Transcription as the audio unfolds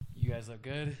guys look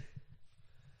good?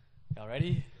 Y'all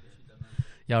ready?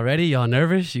 Y'all ready? Y'all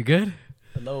nervous? You good?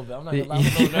 A little bit. I'm not gonna lie, I'm a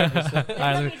little nervous. All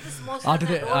right, I'll do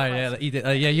the. All right,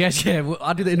 yeah.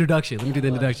 I'll do the introduction. Let me do the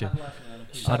introduction.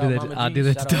 I'll do the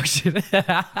introduction.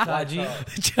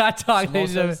 Chai Talk,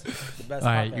 ladies and gentlemen. All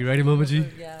right, you ready, Mama G?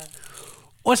 Yeah.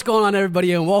 What's going on,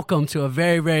 everybody, and welcome to a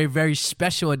very, very, very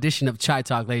special edition of Chai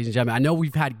Talk, ladies and gentlemen. I know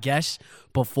we've had guests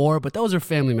before, but those are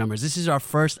family members. This is our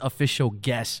first official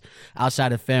guest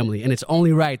outside of family, and it's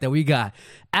only right that we got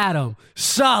Adam,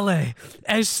 Saleh,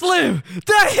 and Slim, the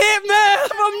hitman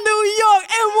from New York,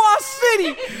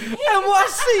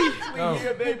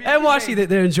 NYC.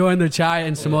 They're enjoying their chai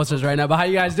and samosas right now. But how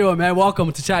you guys doing, man?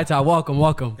 Welcome to Chai Talk.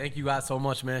 Welcome. Thank you guys so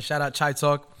much, man. Shout out Chai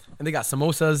Talk. And they got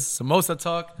samosa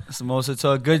talk. Samosa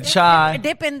talk, good chai.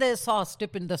 Dip in the sauce.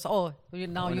 Oh,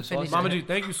 now you finish. Mama G,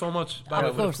 thank you so much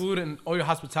for the food and all your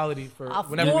hospitality for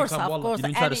whenever we come. Of course. You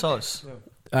didn't try the sauce. All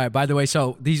right, by the way,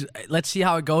 so let's see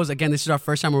how it goes. Again, this is our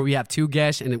first time where we have two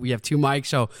guests and we have two mics,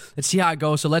 so let's see how it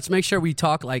goes. So let's make sure we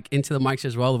talk like into the mics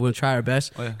as well. We're going to try our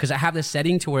best because I have this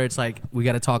setting to where it's like we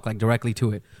got to talk like directly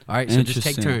to it. All right, so just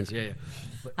take turns. Yeah.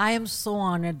 I am so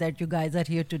honored that you guys are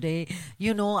here today.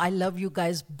 You know, I love you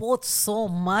guys both so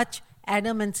much.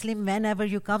 Adam and Slim, whenever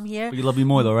you come here. You love me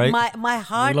more though, right? My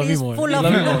heart is full of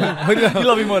You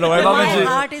love me more though, right? My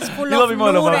heart is full of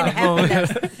noor and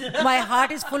happiness. My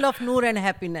heart is full of noor and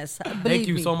happiness. Thank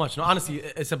you so much. No, honestly,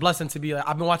 it's a blessing to be.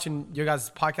 I've been watching your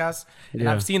guys' podcast, and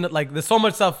Yeah. I've seen it. Like, there's so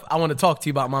much stuff I want to talk to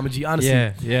you about, Mama G. Honestly,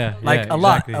 Yeah. like yeah, a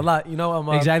lot. You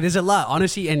know, Exactly. There's a lot,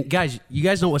 honestly. And guys, you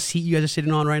guys know what seat you guys are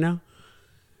sitting on right now?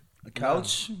 A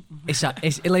couch? It's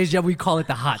ladies and gentlemen, we call it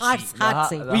the hot seat. Hot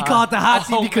seat. We call it the hot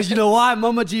seat because you know why?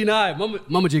 Mama G and I,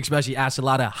 Mama G especially, asks a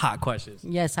lot of hot questions.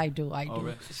 Yes, I do.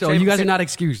 So you guys are not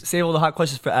excused. Save all the hot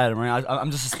questions for Adam, right? I'm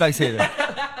just a spectator.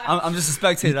 I'm just a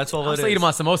spectator. That's all I'm it still is. eating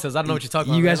my samosas. I don't know what you're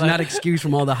talking about. You guys are man. not excused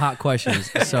from all the hot questions.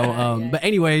 So, but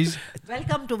anyways,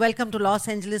 Welcome to Los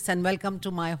Angeles and welcome to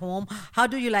my home. How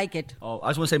do you like it? Oh, I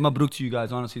just want to say mabruk to you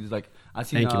guys. Honestly, it's like I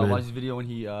seen Thank you, man. Waji's video when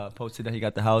he posted that he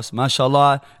got the house.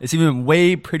 Mashallah, it's even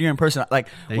way prettier in person. Like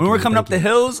when we were coming up the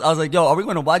hills, I was like, "Yo, are we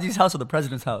going to Waji's house or the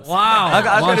president's house?" Wow, I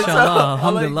couldn't mashallah, tell.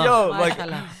 I'm like, alhamdulillah. "Yo, like,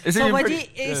 Mashallah. it's So, even Waji,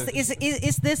 pretty."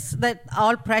 is this that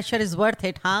all pressure is worth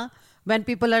it, huh? When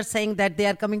people are saying that they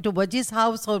are coming to Waji's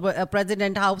house or a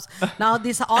president house, now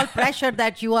this all pressure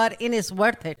that you are in is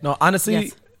worth it. No, honestly,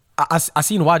 Yes. I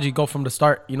seen Waji go from the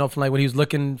start. You know, from like when he was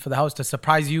looking for the house to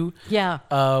surprise you. Yeah.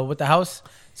 With the house.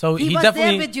 So He was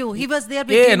definitely there with you. He was there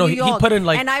with Yeah, you in no, New he York. put in,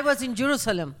 like- and I was in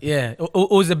Jerusalem. Yeah, it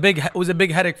was a big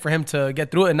headache for him to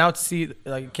get through it, and now to see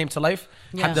like it came to life.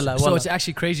 Yeah. Alhamdulillah, So wallah. it's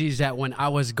actually crazy is that when I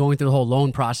was going through the whole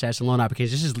loan process and loan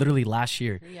application, this is literally last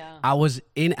year. Yeah. I was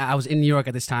in New York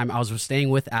at this time. I was staying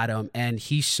with Adam, and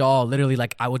he saw literally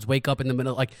like I would wake up in the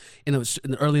middle, like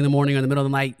early in the morning or in the middle of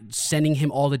the night, sending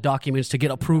him all the documents to get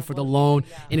approved for the loan.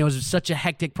 And it was such a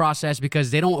hectic process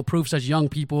because they don't approve such young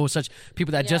people, such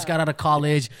people that just got out of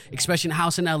college, especially in a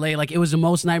house in LA. Like it was the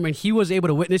most nightmare. And he was able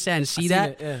to witness that and see seen that.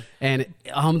 it, yeah. And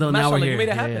alhamdulillah, now we're Mashallah, here. you made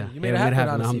it happen. Yeah, You made it happen,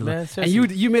 honestly, alhamdulillah. man.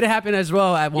 And you made it happen as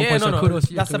well at one Yeah, point. no, So no, kudos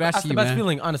to you. that's the Congrats to you, best man.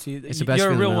 feeling, honestly. It's the best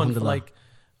You're a feeling, real one. For alhamdulillah. like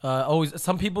always,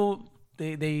 some people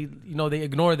they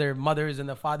ignore their mothers and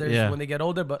their fathers Yeah. when they get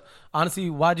older. But honestly,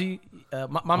 Waji,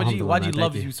 Mama G, Alhamdulillah, Waji man,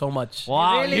 loves thank you. you so much.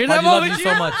 Wow, Really? you're Waji that loves moment, you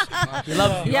so much. He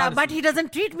loves you. Yeah, honestly. but he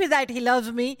doesn't treat me that. He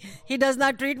loves me. He does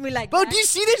not treat me like Bro, that. do you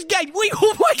see this guy? Wait,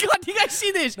 oh my God, do you guys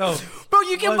see this? No. Bro,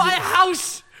 you can What buy is a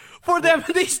house for them.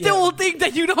 They still will think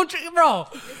that you don't drink, bro.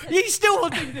 You still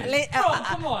will think this. Bro,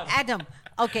 come on. Adam,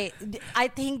 okay, I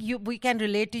think we can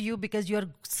relate to you because you're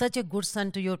such a good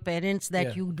son to your parents that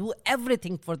Yeah. you do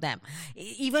everything for them.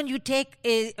 Even you take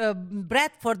a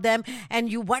breath for them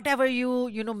and you whatever you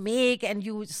make and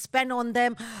you spend on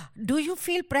them. Do you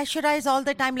feel pressurized all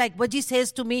the time? Like Waji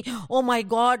says to me, "Oh my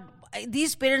God,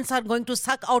 these parents are going to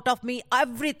suck out of me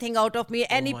everything out of me,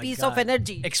 any my piece God. of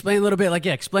energy." Explain a little bit, like,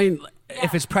 explain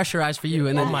if it's pressurized for you.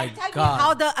 And then, my Tell me God.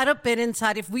 how the Arab parents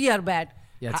are if we are bad.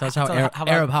 yeah, tell us How- how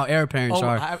Arab parents Oh,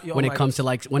 are oh when it my comes to, gosh.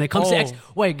 like,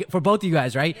 wait, for both of you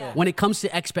guys, right? When it comes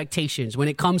to expectations, when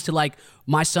it comes to, like,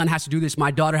 my son has to do this, my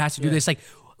daughter has to do this,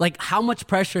 like how much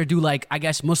pressure do, like, I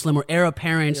guess Muslim or Arab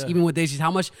parents, even with this,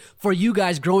 how much for you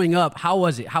guys growing up? How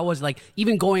was it? How was, like,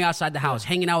 even going outside the house,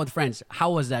 hanging out with friends? How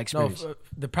was that No, experience?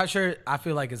 the pressure I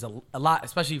feel like is a lot,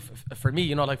 especially for me.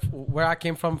 You know, like where I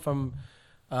came from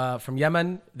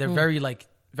Yemen, they're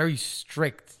very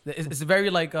strict. It's very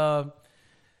like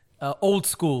old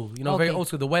school. You know, very Okay. old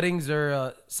school. The weddings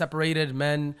are separated,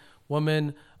 men,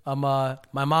 women. My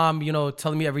mom,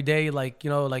 telling me every day, why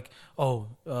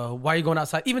are you going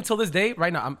outside? Even till this day,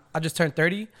 right now, I just turned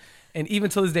 30, And even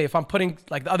till this day, if I'm putting,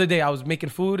 like the other day I was making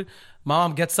food, my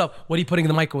mom gets up, what are you putting in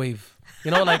the microwave?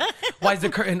 You know, like, why is the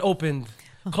curtain opened?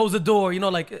 Close the door, you know,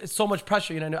 like it's so much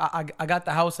pressure. You know, I got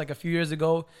the house like a few years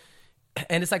ago,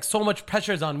 and it's like so much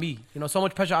pressure is on me, you know, so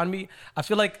much pressure on me. I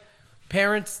feel like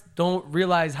parents don't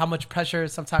realize how much pressure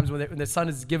sometimes when their son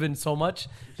is given so much.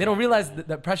 They don't realize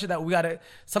the pressure that we gotta,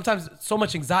 sometimes so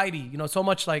much anxiety, you know, so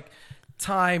much like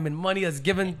time and money is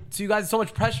given to you guys, so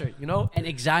much pressure, you know? And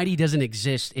anxiety doesn't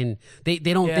exist in they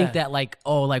don't think that like,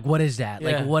 oh, like what is that?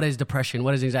 Like what is depression?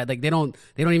 What is anxiety? Like they don't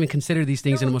even consider these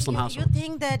things in a Muslim household. You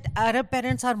think that Arab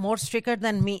parents are more stricter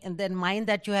than mine,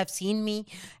 that you have seen me,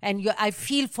 and I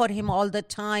feel for him all the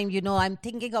time, you know, I'm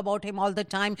thinking about him all the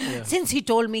time. Since he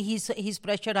told me he's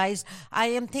pressurized, I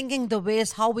am thinking the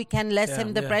ways how we can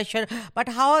lessen the pressure. But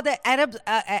how the Arabs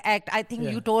act, I think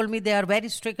you told me they are very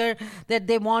stricter, that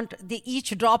they want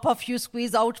each drop of you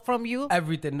squeeze out from you.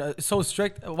 Everything so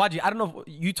strict. Waji, I don't know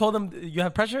if you told them you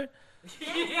have pressure.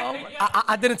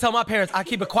 I didn't tell my parents. I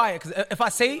keep it quiet because if I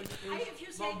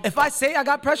say I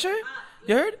got pressure,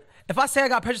 you heard? If I say I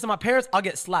got pressure to my parents, I'll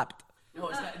get slapped. No,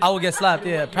 it's not, I will get slapped.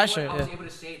 Yeah, pressure. I was able to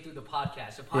say it through the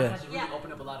podcast. The podcast has really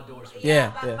opened up a lot of doors for me.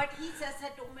 Yeah. But he says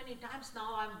that too many times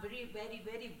now. I'm very, very,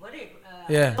 very worried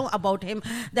about him.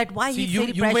 That why See, he feel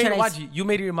you made pressurized. you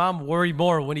made your mom worry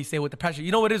more when he say with the pressure.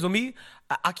 You know what it is with me?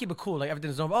 I keep it cool. Like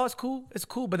everything's normal. Oh, it's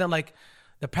cool. But then like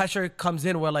the pressure comes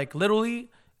in where like literally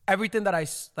everything that I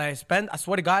spend, I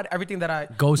swear to God, everything that I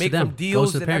goes make to them. from deals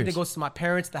Goes to and everything parents. goes to my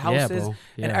parents, the Yeah, houses, bro.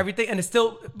 and Yeah. everything. And it's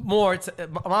still more.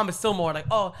 My mom is still more like,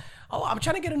 oh, I'm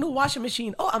trying to get a new washing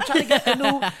machine. Oh, I'm trying to get a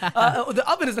new. The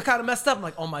oven is kind of messed up. I'm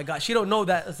like, oh my God, she don't know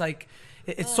that. It's like,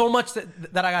 it's so much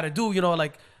that I got to do. You know,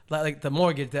 like the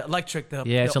mortgage, the electric, the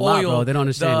it's the a lot, oil, bro. They don't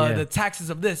understand, the taxes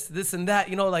of this and that.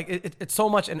 You know, like it's so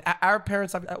much. And our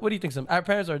parents, what do you think? Some Arab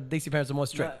parents or Desi parents are more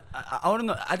strict? I wouldn't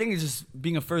know. I think it's just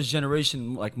being a first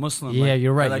generation like Muslim. Yeah, like,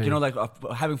 you're right, Like man. you know, like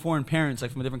having foreign parents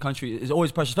like from a different country is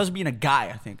always pressure, especially being a guy.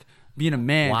 I think being a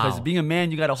man, because Wow. being a man,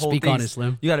 you got to hold Speak things. on it,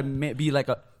 Slim. You got to be like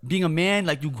being a man.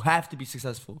 Like you have to be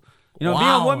successful. You know, being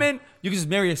Wow. a woman, you can just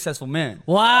marry a successful man.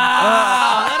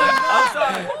 Wow. I'm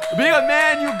sorry. Being a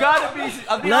man, you gotta be.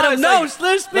 I'll be Let him honest, know, like,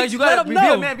 Slim, speak, like you let gotta him be a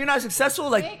know. man. If you're not successful,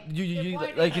 like you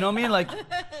like you know what I mean? Like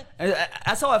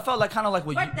that's how I felt. Like kind of like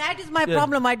what But you. that is my Yeah.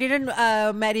 problem. I didn't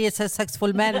marry a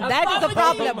successful man. That is the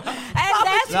problem. And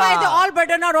that's why the all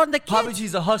burden are on the Papa kids.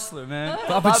 G's a hustler, man.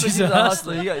 Papa G's a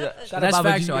hustler. That's Baba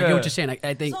facts. G, though. I get what you're saying.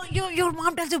 I think. So your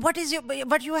mom tells you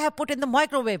what you have put in the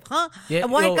microwave, huh? Yeah,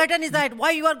 Why yo, curtain is that?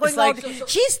 Why you are going like- out?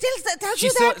 She still tells She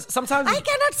you still- that. sometimes- I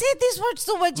cannot say these words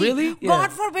to Waji. Really? Yeah.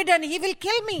 God forbidden, he will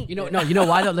kill me. You know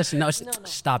why though? Listen, no,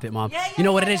 stop it, mom. Yeah, You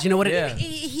know yeah, what it is? You know what it Yeah. is?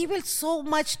 He will so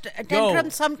much Yo, tantrum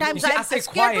sometimes. you see, I'm I say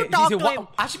scared quiet. to talk You to say, him.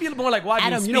 I should be more like, why do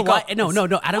Adam, you you know speak why? up?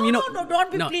 No, Adam, you know. No,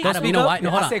 don't be please. Adam, you know why? No,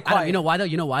 Yeah, hold I on. say Adam, quiet. you know why though?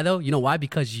 You know why though? You know why?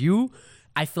 Because you,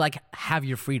 I feel like have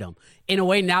your freedom in a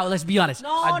way now. Let's be honest. No,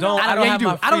 I don't. no. I don't yeah, have you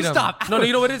do. my I don't freedom. stop. No,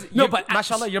 you know what it is? No, You- but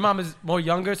mashallah, your mom is more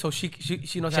younger, so she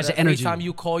knows how has to the energy. FaceTime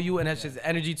you, call you, and has just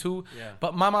energy too.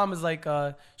 But my mom is like,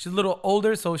 she's a little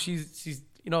older, so she's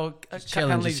you know, chilling,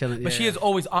 kinda just lazy. chilling, But yeah, she yeah. is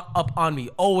always up on me,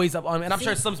 and I'm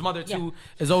sure Slim's mother too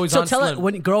is always So on tell Slim. us,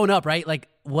 when growing up, right? Like,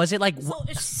 was it like?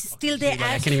 Still they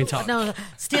ask can't even you, talk. No,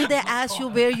 still they ask you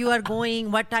where you are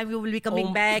going, what time you will be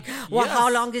coming back, yes.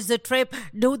 how long is the trip.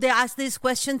 Do they ask this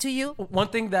question to you? One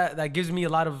thing that gives me a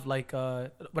lot of like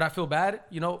when I feel bad,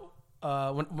 you know,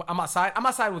 when I'm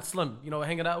outside with Slim, you know,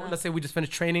 hanging out. Let's say we just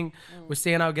finished training, we're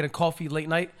staying out getting coffee late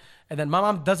night, and then my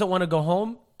mom doesn't want to go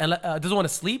home and doesn't want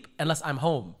to sleep unless I'm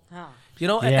home. You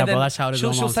know, Yeah, and bro, then that's how it is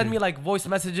with she'll my send mom, me too. like voice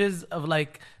messages of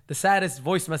like the saddest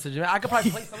voice message. I could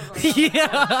probably play some of them.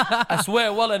 Yeah. I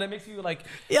swear, well, and it makes you like,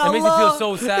 Ya it makes you feel Allah.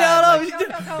 so Ya sad. Allah. Like,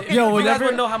 Yo, if you guys whenever-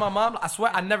 want to know how my mom, I swear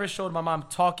I never showed my mom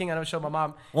talking. I never showed my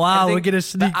mom. Wow, anything. we'll get a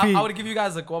sneak But peek. I would give you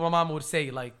guys like what my mom would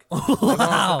say. Like,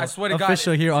 Wow. I swear to God.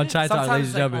 Official here on Chai Talk, sometimes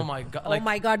ladies and it's like, gentlemen. oh my God. Oh Like,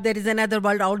 my God, there is another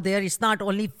world out there. It's not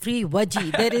only free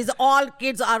Waji. There is all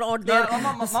kids are out there.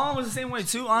 My mom was the same way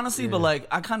too, honestly. But like,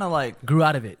 I kind of like. Grew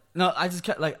out of it. No, I just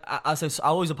kept like I say I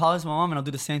always apologize to my mom and I'll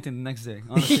do the same thing the next day.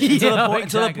 Honestly. Until the point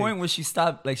exactly. where she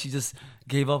stopped, like she just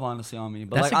gave up honestly on me.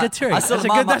 But That's like, a good trick. I still That's a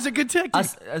mom- good- that's a good tactic.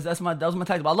 that was my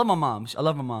tactic. But I love my mom. I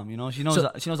love my mom. You know, she knows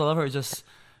I love her. Just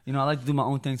you know, I like to do my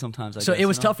own thing sometimes. I So guess, it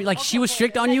was you know? tough. Like she was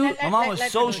strict on you. My mom was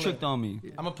Let's so do it. strict on me.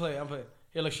 I'm gonna play.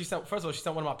 Here, look, first of all, she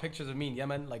sent one of my pictures of me in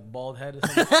Yemen, like bald head or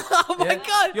something. Oh my Yeah.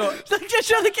 God! Yo. Just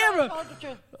show the camera.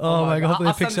 Oh my God! Hopefully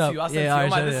I'll it picks send it up. to you. I'll send it Yeah, to you. Oh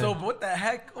my, alright, this yeah. so, what the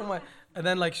heck? Oh my. And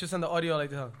then like she'll send the audio like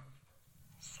this. Huh?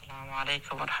 السلام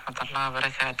عليكم ورحمة الله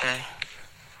وبركاته.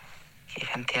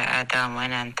 كيف أنت يا آدم؟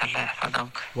 وين أنت؟ الله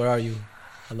يحفظك. Where are you?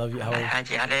 I love you. How الله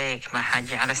حاجي عليك ما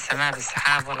حاجي على السماء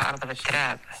بالسحاب والأرض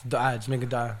بالتراب. dua, just make a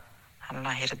dua.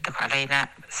 الله يردك علينا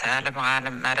سالم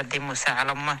غانم ما ردي موسى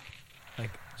على أمه. Like,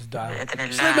 just dua.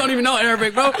 بإذن Slim don't الله. even know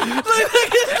Arabic, bro.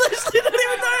 Slim don't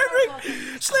even know Arabic.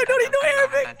 Slim don't even know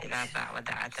Arabic. الذي لا باع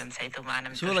ودعت أمسيت ما أنا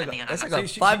She was like, متفني that's like غنم.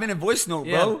 a 5-minute voice note,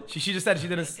 Yeah, bro. she just said she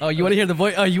didn't. Oh, you want to hear the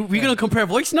voice? Oh, we gonna compare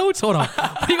voice notes? Hold on.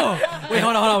 Wait,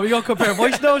 hold on. We gonna compare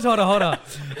voice notes? Hold on.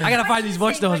 I gotta find these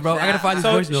voice notes, bro. I gotta find these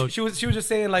So voice notes. she was just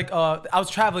saying like I was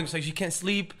traveling, so she can't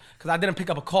sleep because I didn't pick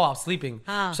up a call. I was sleeping.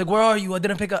 Ah. She's like, where are you? I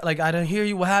didn't pick up. Like I didn't hear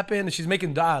you. What happened? And she's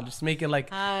making dua, just making like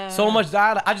so much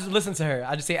dua. Like, I just listen to her.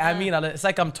 I just say Ameen. It's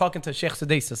like I'm talking to Sheikh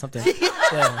Sudais or something.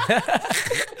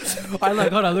 All right,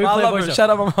 look, hold on. Let me I play a love voice her. note. Shut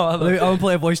up, I'm I'm gonna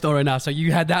play a voice note right now. So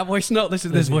you had that voice note.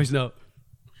 Listen to this voice note.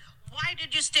 Why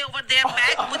did you stay over there,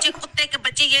 Mac? मुझे कुत्ते के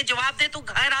बच्चे ये जवाब दे तू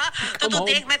घर आ तो तू Come on.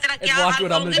 देख मैं तेरा It's क्या watch hall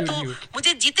what I'm gonna करूंगी do तू to you.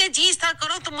 मुझे जीते जी इस तरह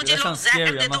करो तो मुझे That लोग sounds जहर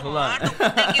scary, दे I'm तो not gonna lie. मार दो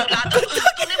कुत्ते की औलाद हो।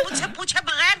 तूने मुझसे पूछे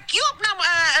बगैर क्यों अपना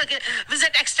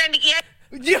विजिट एक्सटेंड किया?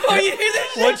 Yo, you hear this?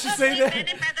 What'd she say there?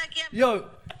 मैंने पैदा किया Yo,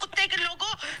 कुत्ते के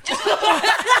लोगों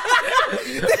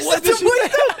What did she say?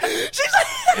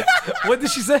 What did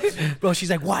she say? bro, she's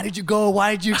like, why did you go?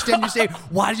 Why did you extend your stay?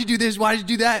 Why did you do this? Why did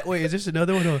you do that? Wait, is this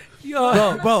another one?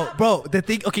 Bro, the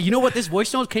thing. Okay, you know what this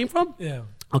voice note came from? Yeah.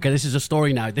 Okay, this is a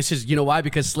story now. This is, you know why?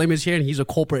 Because Slim is here and he's a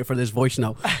culprit for this voice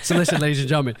note. So listen, ladies and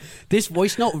gentlemen, this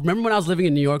voice note, remember when I was living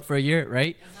in New York for a year,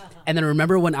 right? And then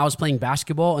remember when I was playing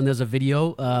basketball and there's a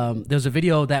video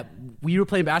that we were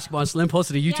playing basketball and Slim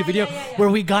posted a YouTube video where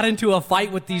we got into a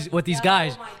fight with these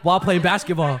guys while playing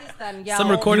basketball. Some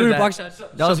recorded You that.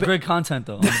 remember- That was great content,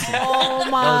 though. honestly. Oh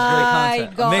That my was great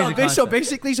content. God. Amazing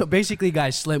content. So basically,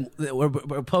 guys, Slim,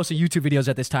 we're posting YouTube videos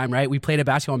at this time, right? We played a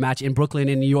basketball match in Brooklyn,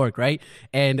 in New York, right?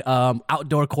 And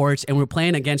outdoor courts, and we're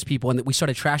playing against people, and we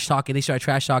started trash talking. They started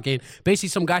trash talking. Basically,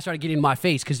 some guy started getting in my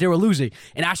face because they were losing,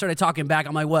 and I started talking back.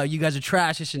 I'm like, "Well, you guys are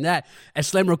trash, this and that." And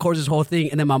Slim records this whole thing,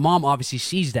 and then my mom obviously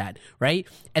sees that, right?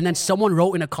 And then someone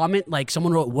wrote in a comment, like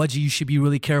someone wrote, "Wudgie, you should be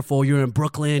really careful. You're in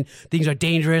Brooklyn. Things are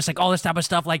dangerous. Like all this type of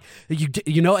stuff. Like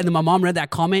you know." And then my mom read that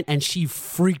comment and she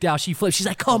freaked out. She flipped. She's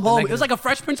like, "Come home." It was like a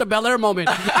Fresh Prince of Bel-Air moment.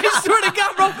 I swear to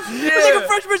God, bro. It was like a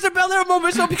Fresh Prince of Bel-Air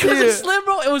moment. So because of Slim,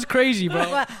 bro, it was crazy, bro.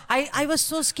 Well, I was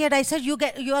so scared. I said, your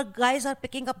guys are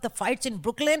picking up the fights in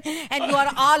Brooklyn and you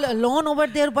are all alone over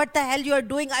there. What the hell you are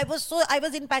doing? I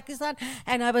was in Pakistan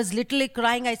and I was literally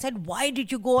crying. I said, why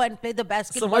did you go and play the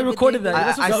basketball? why you with recorded the-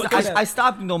 that? I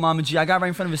stopped him though, Mama G. I got right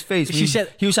in front of his face. She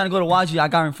said- he was trying to go to Waji. I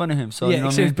got in front of him. So Yeah, you know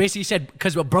what so I mean? basically said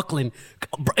because of Brooklyn.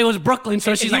 It was Brooklyn,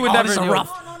 so she's he like, would "Oh, never this is do it.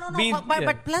 rough." No, Being- but, yeah.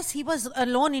 but plus he was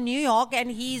alone in New York and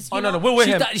he's, you Oh no, know, we're with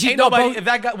She him. thought- she- Ain't no, nobody. bro. If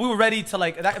that guy, we were ready to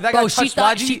like. If that guy Bro, she touched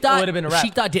thought, Waji, it would have been a wrap. she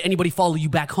thought, did anybody follow you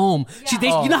back home?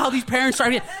 You know how these parents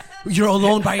started, you're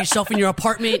alone by yourself in your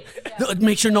apartment.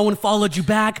 Make sure no one followed you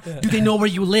back. Do they know where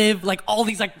you live? Like all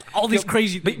these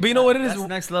crazy. But you know what it is? That's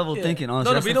next level thinking, No, honestly.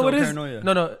 no, That's but you know what it is? paranoia.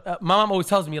 No. My mom always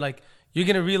tells me like, you're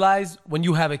gonna realize when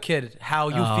you have a kid how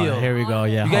you feel. Here we go.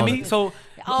 Yeah, You get hold me? it. So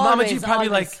Mama G Always, probably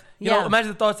always. like, you know, Yeah. imagine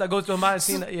the thoughts that goes through her mind.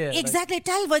 Seeing that, yeah. like- Exactly.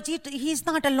 Tell Wajid he's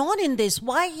not alone in this.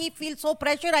 Why he feels so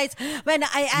pressurized when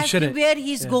I ask him shouldn't. where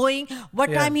he's going, what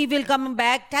Yeah. time he will come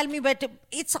back. Tell me, but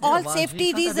it's all Waji, safety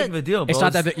it's not that big of a reasons. deal, bro. It's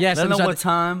not that big. Yes, Let it's them know not what that-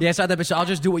 time. Yeah, it's not that big. So I'll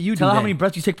just do what you do. Tell how then. many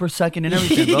breaths you take per second and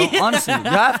everything, bro. Honestly, you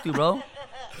have to, bro.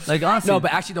 Like honestly. No,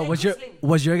 but actually though,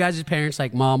 was your guys' parents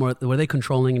like mom or were they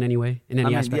controlling in any way in any I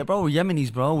mean, aspect? yeah, bro, we're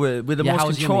Yemenis, bro. We're the Yeah, most how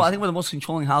is control. Yemenis? I think we're the most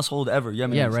controlling household ever.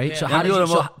 Yemenis. Yeah, right. So Yeah. how did Yemenis you? are the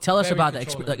So mo- tell us very about that.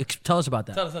 controlling. Tell us about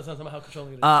that. Tell us how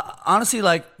controlling it is. Honestly,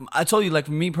 like I told you, like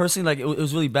for me personally, like it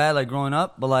was really bad, like growing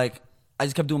up. But like I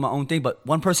just kept doing my own thing. But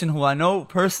one person who I know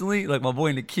personally, like my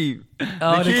boy Nakeem.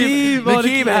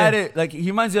 Nakeem had it. Like he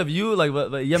reminds me of you, like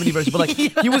but Yemeni version. But like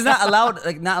he was not allowed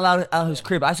out of his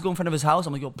crib. I used to go in front of his house.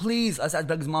 I'm like, yo, please. I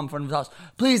beg his mom in front of his house.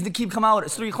 Please, Nakeem, come out.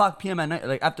 It's 3:00 p.m. at night,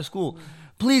 like after school.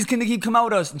 Please, can Nakeem come out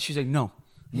with us? And she's like, no.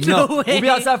 No We'll be way.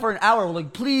 outside for an hour. We're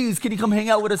like, please, can you come hang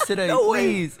out with us today? No way.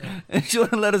 Please. And she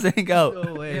wouldn't let us hang out.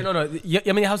 Yeah, no.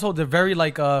 Yemeni household, they're very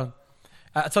like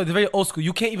so they're very old school.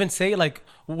 You can't even say like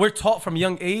we're taught from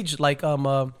young age like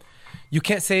you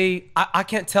can't say I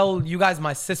can't tell you guys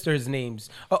my sister's names.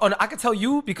 No, I can tell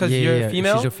you because you're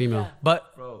female. She's a female. But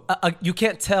you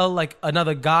can't tell like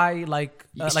another guy like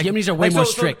Yemenis are way more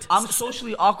strict. I'm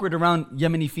socially awkward around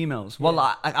Yemeni females. Well,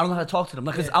 I don't know how to talk to them.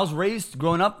 Like, cause I was raised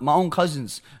growing up, my own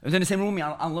cousins. It was in the same room with me.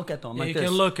 I don't look at them. Yeah, like you this.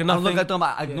 can look and I don't look nothing. at them.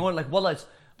 I ignore it. Like, well,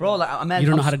 bro, like, I'm mad. You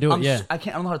don't know how to do it, yeah. I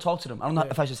don't know how to talk to them. I don't know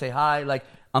if I should say hi. Like,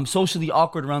 I'm socially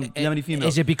awkward around Yemeni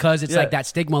females. Is it because it's Yeah. like that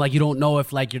stigma? Like you don't know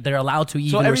if like they're allowed to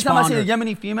even So every time I respond. see or- a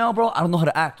Yemeni female, bro, I don't know how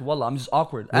to act. Wallah, I'm just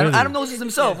awkward. Really? Adam knows this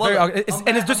himself. Very Wallah. awkward. I'm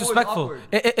and it's always disrespectful. awkward.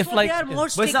 If So like, they are more But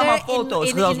it's stricter not my fault, though.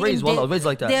 It's 'cause I was raised, wallah, I was raised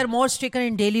like that. They are more stricter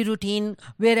in daily routine.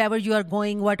 Wherever you are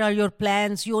going, what are your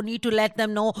plans? You need to let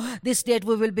them know this date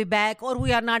we will be back or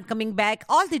we are not coming back.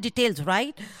 All the details,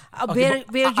 right? okay, but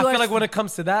Where I you feel are. like when it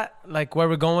comes to that, like where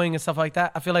we're going and stuff like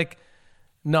that, I feel like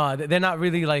no, they're not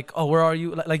really like, oh, where are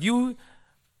you? Like you,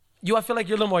 I feel like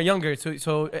you're a little more younger,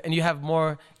 so and you have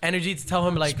more energy to tell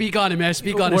him like. Speak on it, man.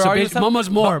 Speak on it. Where So are you? bitch, Mama's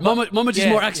more. Mama G's yeah,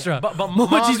 more yeah. extra. But Mama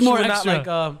mom, G's she more would extra.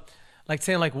 Not, like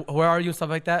saying like where are you and stuff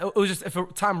like that. It was just if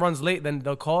time runs late, then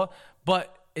they'll call.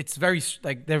 But it's very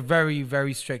like they're very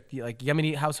very strict. Like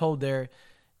Yemeni household, they're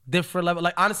different level.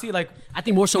 Like honestly, like I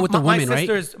think more so with the women, right?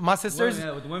 My sisters.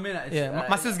 Yeah, with women,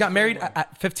 My sisters got married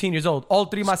at 15 years old. All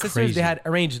three of my sisters, crazy. they had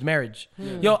arranged marriage.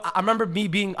 Yo, I remember me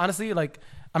being, honestly, like,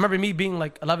 I remember me being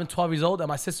like 11, 12 years old and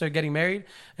my sister getting married.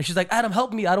 And she's like, Adam,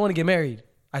 help me. I don't want to get married.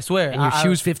 I swear. And she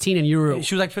was 15 and you were.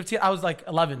 She was like 15. I was like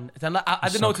 11. And I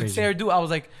didn't so know what to crazy. say or do. I was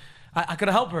like, I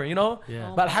couldn't help her, you know?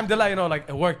 Yeah. But alhamdulillah, you know, like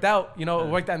it worked out. You know, it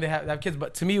worked out and they have kids.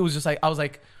 But to me, it was just like, I was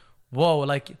like, whoa,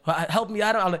 like, help me.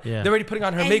 I don't, I'm like, Yeah. they're already putting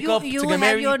on her And makeup you to get have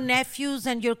married. your nephews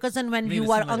and your cousin when you It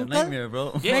were seemed like a uncle. nightmare,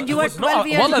 bro. When you were No, 12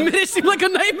 years wallah, old. It seemed like a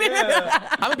nightmare.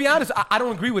 I'm gonna be honest. I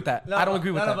don't agree with that. I don't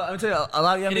agree with that. But I'm telling you, a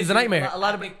lot of Yemenis. It is a nightmare. A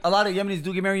lot of Yemenis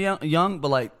do get married young, but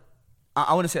like,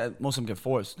 I wouldn't say that most of them get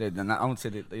forced. I wouldn't say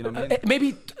that. You know what I mean?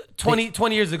 Maybe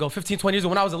 20 years ago, 15, 20 years ago,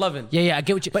 when I was 11. Yeah, I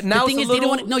get what you. But the now thing it's is, a they don't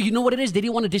little- want. No, you know what it is. They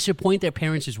didn't want to disappoint their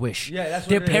parents' wish. Yeah, that's what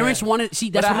their it is. parents Yeah. wanted. See,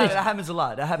 But that's what it is. that happens a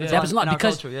lot. That happens. That happens a lot in our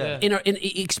because culture, yeah.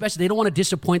 especially they don't want to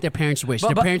disappoint their parents' wish.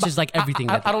 Their parents is like everything.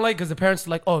 I don't like because the parents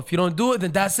are like, oh, if you don't do it,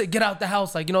 then that's it. Get out the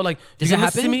house. Like, you know, like, Does you it can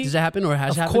listen to happen? me? Does it happen or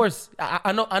has Of happened? course.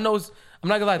 I know. I'm not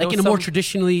gonna lie. Like in a more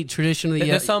traditionally.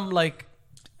 There's some like,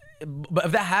 but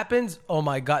if that happens, oh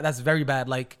my God, that's very bad.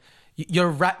 Like,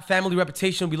 your family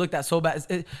reputation will be looked at so bad.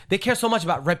 They care so much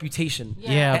about reputation.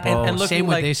 Yeah, bro. looking Same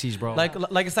with like, Desis, bro. Like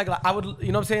it's like I would,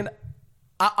 you know what I'm saying?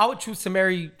 I would choose to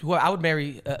marry whoever. I would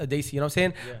marry a Desi, you know what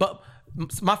I'm saying? But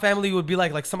my family would be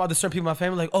like some other certain people in my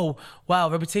family, like, oh, wow,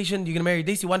 reputation, you're gonna marry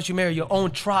Desi. Why don't you marry your own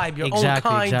tribe, your own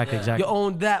kind, Exactly. your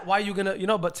own that? Why are you gonna, you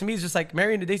know? But to me, it's just like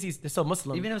marrying the Desis, they're still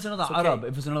Muslim. Even if it's another okay. Arab,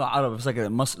 if it's like a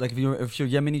like if you're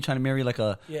Yemeni trying to marry like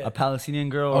a Palestinian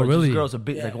girl or really? just girls, a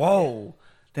bit like whoa.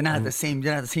 They're not the same.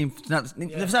 They're not the same.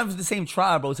 It's not the same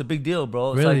tribe, bro. It's a big deal,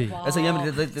 bro. It's Really? Like, that's like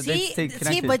Yemeni. They stay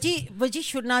See, connected. Baji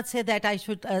should not say that I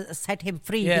should set him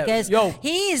free Yeah, because yo.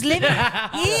 he is living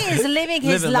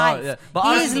his Living life. large, yeah. But He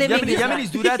is honestly, living his Yemenis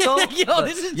life. do that though. Yo,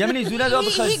 this is- Yemenis do that though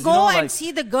because He you go know, and like,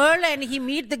 see the girl and he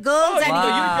meet the girls and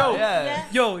Wow, he, yeah.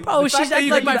 Yo, Oh, the she's fact that acting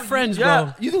you like get- my friends, Yeah,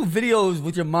 bro. you do videos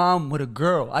with your mom with a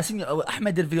girl. I seen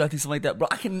Ahmed did a video, I think something like that, bro.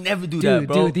 I can never do that,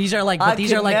 bro. Dude, these are like, I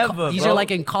these are can like, never, these bro. are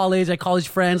like in college, like college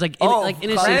friends, like, like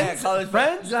innocent. College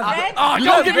friends? Friends? Oh, You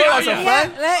don't have give me girls that. as a yeah,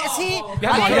 friend? see,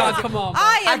 Come on, y'all, come on.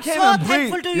 I I am can't so even breathe.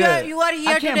 thankful to you. Yeah. You are here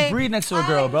I can't today. breathe next to a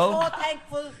girl, bro. I'm so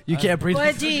thankful. You can't breathe.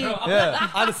 Baji. Yeah.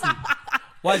 honestly.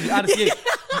 Why?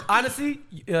 Honestly,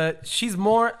 she's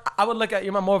more. I would look at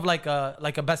your mom more of like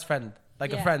a best friend,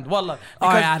 like a Yeah. friend. Wallah, All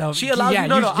because right, Adam. she allows yeah, you.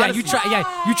 No, no. you honestly. try.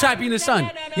 Yeah, you try being the son. You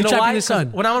You know try why? being the 'Cause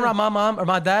son. when I'm around my mom or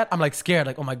my dad, I'm like scared.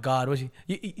 Like, oh my God, what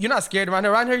you're not scared around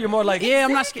her. Around here, you're more like, Yeah,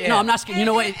 I'm not scared. No, I'm not scared. You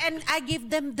know what? And I give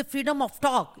them the freedom of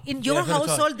talk. In your freedom of talk.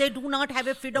 household, they do not have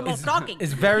a freedom of talking.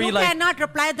 it's very, you like- cannot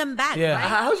reply them back. Yeah. Right?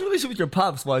 How's your relationship with your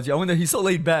pops, YG? I wonder, he's so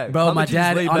laid back. Bro, How my much he's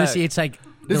dad, laid honestly, back? it's like.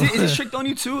 Is he strict on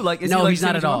you too? Like, is No, he like he's not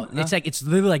same at as your all. mom? No? It's like it's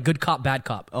literally like good cop, bad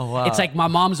cop. Oh, wow. It's like my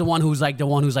mom's the one who's like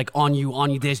on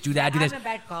you this, do that, do I'm this. a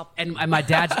bad cop. And my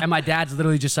dad's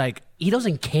literally just like he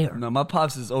doesn't care. No, my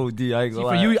pops is OD. I ain't gonna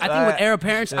For lie. you, I think with Arab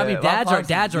parents, I mean my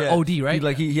dads are OD, right?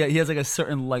 He has like a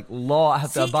certain like law I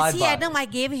have to abide See, by. Adam, I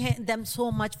gave them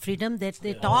so much freedom that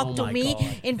they talk to my me God.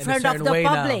 in In a front of certain the way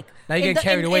now. public. Now you're In getting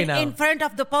carried away in- now. In front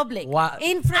of the public. Why-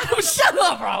 In front, Shut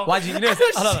up, bro. why'd you?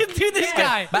 Hold on. Dude, this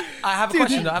guy. But I have a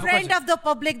question. Though. I in have a front question. of the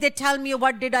public, they tell me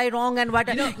what did I wrong and what.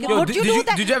 yo, would did you do you-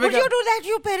 that? did you ever would get- you do that,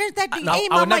 you parents? That No, hey, I would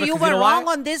mama, never, you 'cause were you know why? wrong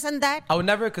on this and that. I would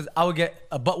never, because I would get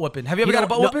a butt whipping. Have you ever You got a know-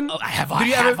 butt whipping? no, have Did I?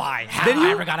 you ever? Have Did I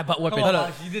you? ever got a butt whipping? Hold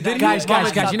on.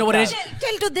 Guys, you know what it is?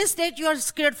 Till to this date, you are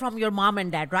scared from your mom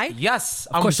and dad, right? Yes,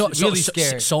 Of course, I'm really so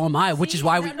scared. So am I, which is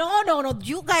why we. No.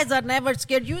 You guys are never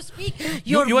scared. You speak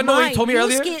You your want to know what he mind. told me You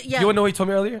earlier? sca- yeah. You want to know what he told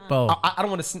me earlier? Bo. I don't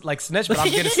want to like snitch, but I'm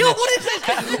getting Yo, snitched. what is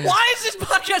this? Why is this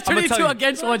podcast turning tell into you.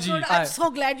 against Good, 1G? good. I'm so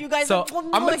glad you guys. So are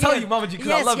I'm gonna tell here. you, Mama G, because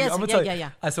Yes, I love yes, you. I'm gonna yeah, tell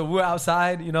you. yeah. So we're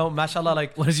outside, mashallah,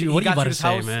 like What is he- he what are you got about to to his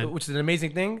say, house, man? which is an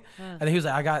amazing thing. And then he was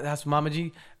like, I got that's Mama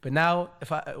G. But now, if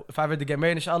I ever to get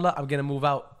married, inshallah, I'm gonna move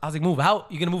out. I was like, move out?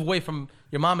 You're gonna move away from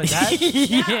your mom and dad?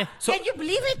 Yeah. So- Can you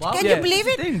believe it? Wow. Can Yeah. you believe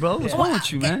That's it? the thing, bro. What's wrong with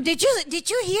you, man? Did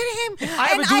you hear him? I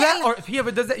ever And do that, or if he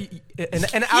ever does that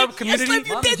in the Arab community, Slim,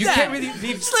 you did you that. can't really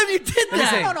leave. Slim, you did Let me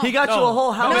say, that. No. He got you a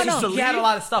whole house. No, just to he had a leave?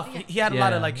 lot of stuff. He had a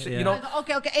lot of like shit, you know.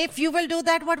 Okay. If you will do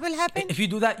that, what will happen? If you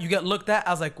do that, you get looked at.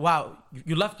 I was like, wow,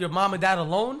 you left your mom and dad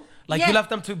alone. Like Yeah. you left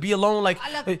them to be alone. Like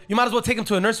I love- you might as well take them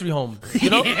to a nursery home. You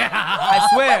know? I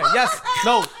swear. Yes.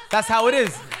 No. That's how it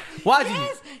is. Waji,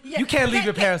 Yes, yeah. you can't leave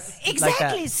your parents Exactly.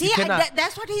 like that. See, You cannot.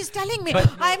 that's what he's telling me. But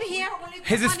I'm here only for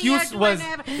his 1 excuse year to was-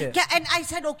 have- yeah. Yeah, and I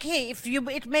said, okay, if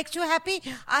it makes you happy,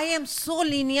 I am so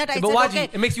lenient. I but said, Waji, okay.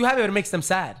 it makes you happy, but it makes them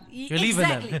sad. You're leaving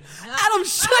Exactly. them. Adam,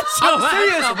 shut your I'm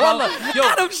serious, mouth, Wallah. bro. Yo.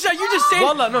 Adam, shut. You just saying.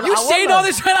 Wallah, no, you I saying wallah. all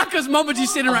this right now because Mama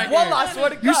G's sitting right Wallah, here. I swear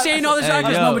to God. You saying all this right now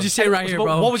because yo. Mama G's sitting right here, But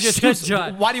bro. what was your Shut excuse?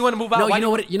 your- Why do you want to move out? No, Why you know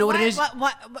what? You know what it is.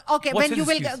 Okay, What's when you his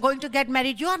will excuse? going to get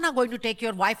married, you are not going to take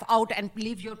your wife out and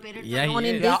leave your parents Yeah, alone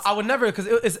in Yeah, this. I would never, because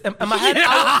it's in my head.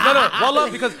 No,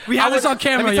 Wallah, because We have I this would- on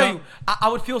camera, Let me tell yo. you, I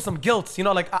would feel some guilt. You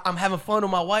know, like I'm having fun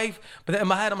with my wife, but then in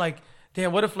my head I'm like, damn,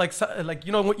 what if like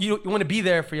you know you want to be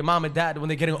there for your mom and dad when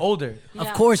they're getting older.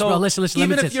 Of course, So bro. Listen. Let me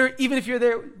Even tell if you. you're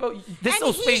there, bro, there's And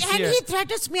no space he here.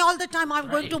 threatens me all the time. I'm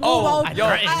going to move Oh, out. yo,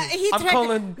 He I'm threatened-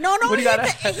 calling- No, what do you got?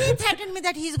 he threatened me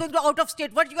that he's going to out of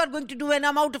state. What you are going to do when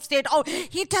I'm out of state? Oh,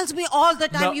 he tells me all the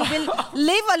time. No. You will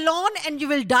live alone and you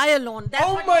will die alone. That's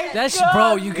Oh what my he said. That's God.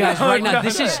 bro, you guys No, right now. no,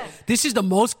 This is the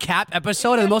most cap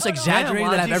episode and the most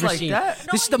exaggerated that I've Waji's ever like seen. that?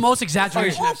 This is the most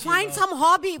exaggeration. Oh, I've seen, find bro. some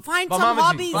hobby. Find But some Mama G,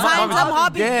 hobby. Mama Find G. some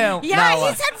hobby. Damn. Yeah, Nah, he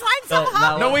what? said find some Nah,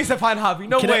 hobby. No way, he said find hobby.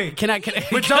 No way. Can I?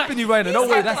 We're jumping you right now. No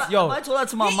way. That's If yo. I told that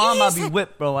to my He mom, I'd be said-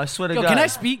 whipped, bro. I swear to Yo, God. can I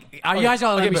speak? Are you guys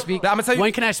all let me but speak? I'm gonna tell you.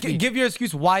 When can I speak? Give your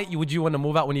excuse. Why would you want to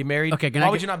move out when you're married? Okay, can why I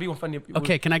would get- you not be with funny?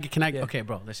 Okay, can I? Yeah. Okay,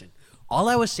 bro, listen. All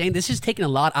I was saying, this is taking a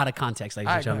lot out of context, ladies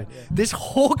and Alright, go gentlemen. ahead, This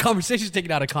whole conversation is taken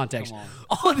out of context.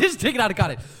 All this is taken out of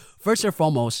context. First and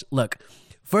foremost, look.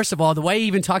 First of all, the way I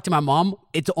even talked to my mom,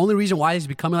 it's the only reason why this is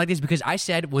becoming like this because I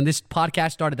said when this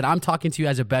podcast started that I'm talking to you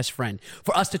as a best friend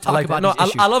for us to talk like about that. No,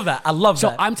 these issues. I love that. I love So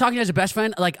that. I'm talking as a best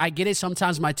friend. Like I get it.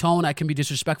 Sometimes my tone, I can be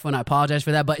disrespectful, and I apologize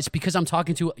for that. But it's because I'm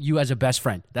talking to you as a best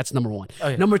friend. That's number one. Oh,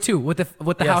 yeah. Number two, with the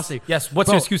Yes. house thing. Yes. What's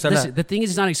your excuse on listen, that? The thing is,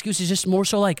 it's not an excuse. It's just more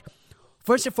so like,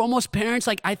 first and foremost, parents.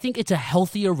 Like I think it's a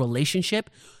healthier relationship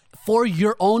for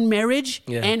your own marriage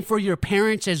Yeah. and for your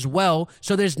parents as well.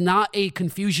 So there's not a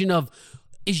confusion of.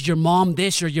 Is your mom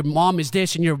this or your mom is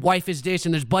this and your wife is this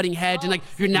and there's butting heads and like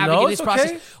you're navigating it's this process.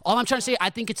 okay. All I'm trying to say,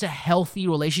 I think it's a healthy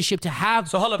relationship to have.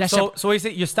 So hold up. that So sep- what you say?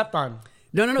 You stepped on.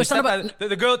 No, You it's not stepped about. on-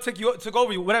 the girl took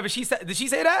over you. Whatever she said. Did she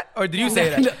say that or did you say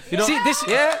that? No. You know, See, this-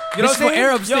 Yeah. You know this is what I'm what saying?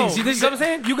 Arabs Yo, think. See, this you know what is- I'm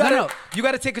saying? You No, gotta no. you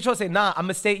gotta take control. Say nah. I'm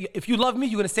gonna stay. If you love me,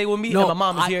 you're gonna stay with me. No, and my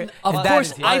mom is I- here. of and dad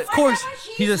course, is here. of course.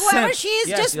 He's a Whoever simp. she is,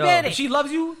 Yes, just yo. marry. If she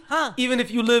loves you, Huh. even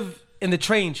if you live in the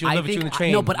train, she'll live with you in the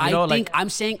train. No, but you know, I think like,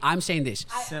 I'm saying this.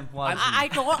 Simp, Waji. I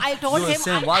told You're a him.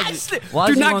 simp. I- Waji- Do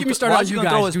Waji not gonna get me th- started on Waji you gonna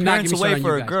throw guys. his Do not get parents me started away on for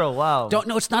you a guys. girl. Wow. Don't.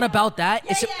 No, it's not about that.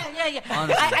 It's Yeah.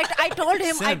 Honestly. I told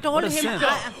him. I Simp. told What a him. simp.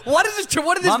 what is this?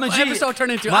 What did this Mama G, episode turn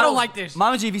into? I don't like this.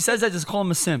 Mama G, if he says that, just call him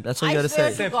a simp. That's all you I gotta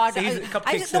swear say. to God. Say he's a cupcake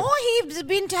I said, simp. no, he's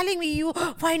been telling me you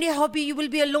find a hobby, you will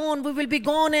be alone, we will be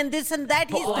gone, and this and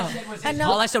that. And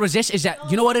now, All I said was this: is that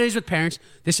you know what it is with parents?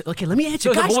 This. Okay, let me answer.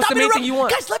 So, Guys, what's stop the main interrupting. thing you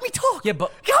want? Guys, let me talk. yeah,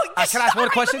 but Yo, can I ask one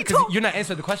stop, question? let me Because talk. you're not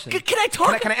answering the question. Can I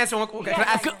talk? Can I answer one? Can I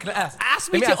ask? Can I ask?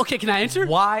 Ask me Let to. ask. Okay, can I answer?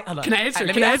 Why? Hold on. Can I answer?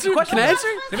 Let Can me I ask the answer? question. Can I answer?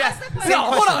 Let me ask. No,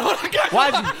 hold on, guys.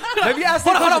 Why'd you? Let me ask.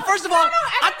 Hold on, hold on. the question. First of all,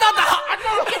 I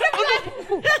thought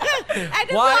I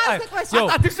didn't Why? ask the question. Yo,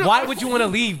 thought this was- why would you want to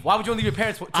leave? Why would you want to leave your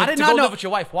parents to I did go not know. live with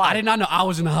your wife? Why? I did not know I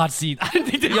was in the hot seat. I didn't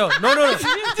think that. Yo, no. This is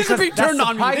Because being that's turned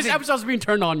on me. This surprising. episode's being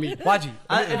turned on me. Why'd you?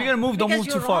 If you're gonna move, don't Because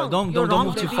move too you're far. wrong. Don't You're don't wrong,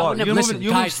 move too baby. far. You're Listen, moving.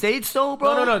 You move guys. states though,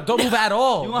 bro. No. Don't move at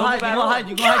all. You Don't gonna move hide? at You gonna all. hide?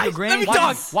 You gonna hide your Guys, let me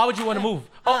grand? talk. Why would you want to move?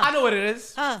 Oh, I know what it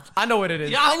is. I know what it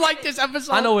is. Yeah, I like this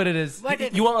episode. I know what it is. What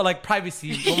it You want like privacy.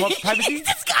 You want privacy?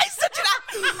 This guy's such an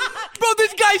bro.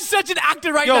 This guy's such an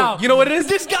actor right Yo, now. you know what it is?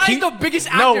 This guy's He- the biggest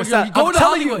actor. No, it's Yo, not. you go I'm to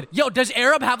telling Hollywood. Yo, does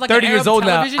Arab have like 30 an years Arab old now.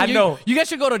 television? I know. You guys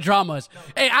should go to dramas.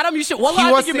 Hey, Adam, you should. Wallah, He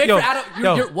I wants think you're to- made yo, for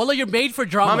Adam. yo. Wallah, you're made for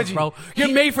Mama dramas, G, bro. You're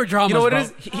made for dramas. You know what bro.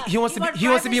 it is? He wants to be. want He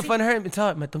wants to be in privacy? front of her and tell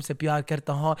her, "मैं तुमसे प्यार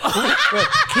करता हूँ."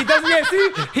 He doesn't.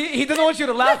 Yeah, see, he doesn't want you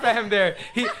to laugh at him there.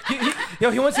 He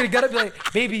wants you to get up, and be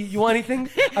like, "Baby, you want anything?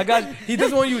 I got." He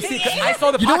doesn't want you to see. 'Cause I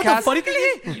saw the You know what the podcast. funny thing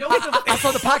is? I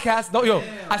saw the podcast. No, yo.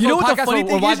 I saw You know what the podcast funny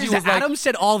where thing is? YG Is was that like, Adam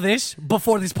said all this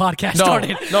before this podcast No,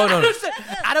 started. no.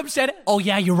 Adam said, "Oh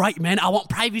yeah, you're right, man. I want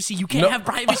privacy. You can't have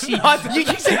privacy." You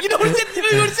said, you know what he said? You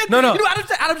know what he said? No. You know what Adam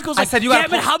said? Adam goes, I said, you gotta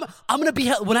man, I'm gonna be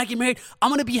when I get married. I'm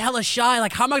gonna be hella shy.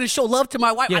 Like, how am I gonna show love to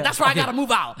my wife? Yeah, That's why okay. I gotta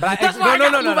move out. But That's why I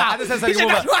gotta move out. I didn't say He said,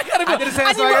 that's why I gotta move out.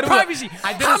 I need more privacy.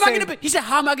 How am I gonna be? He said,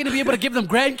 how am I gonna be able to give them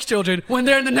grandchildren when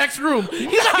they're in the next room? He's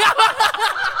like,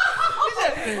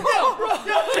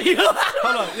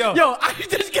 yo,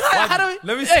 this guy, Adam.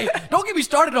 Let me Hey, see. don't get me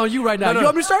started on you right now. You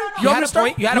want me to start? You want me to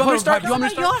start? You had a point. You want me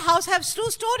to start? Your house has 2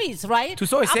 stories, right? 2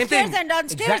 stories, same Upstairs thing. and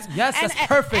downstairs. Yes, and, that's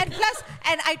perfect. And plus,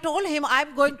 I told him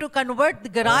I'm going to convert the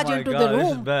garage Oh my into God, the this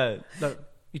is room. bad.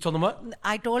 You told him what?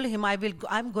 I told him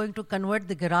I'm going to convert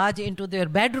the garage into their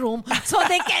bedroom so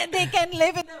they can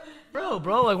live in. Bro,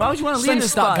 like, why would you want to leave Son,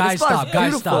 this stop, spot? guys, This spot's stop,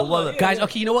 guys, beautiful. stop. Well, Guys,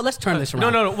 okay, you know what? Let's turn this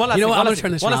around. No. One last you know thing, what? one I'm gonna last turn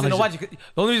thing. this One around. last thing.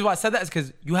 The only reason why I said that is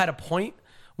because you had a point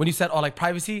when you said, "Oh, like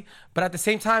privacy," but at the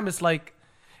same time, it's like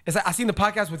I seen the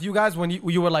podcast with you guys when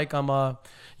you were like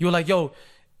you were like, "Yo,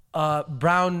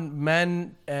 brown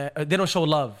men they don't show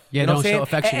love." Yeah, you know they what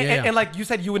don't I'm show saying? affection, yeah. And like you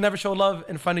said, you would never show love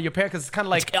in front of your parents because it's kind of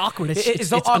like It's awkward. It's so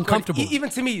It's awkward. uncomfortable. Even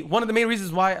to me, one of the main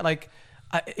reasons why like.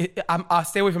 I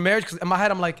stay away from marriage because in my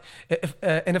head I'm like, if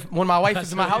when my wife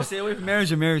is in my house, Stay away from marriage,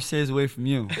 or marriage stays away from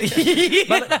you.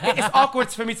 but it's awkward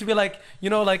for me to be like, you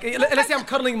know, like let's say I'm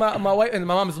cuddling my wife and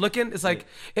my mom is looking. It's like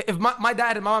if my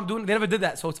dad and my mom doing, they never did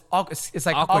that, so it's awkward. It's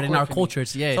like Awkward in our for me. culture,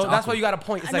 it's- yeah, So it's that's why awkward. you got a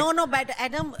point. It's like, No, but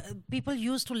Adam, people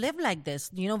used to live like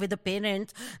this, you know, with the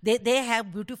parents. They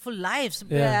have beautiful lives.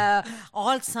 Yeah.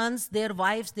 All sons, their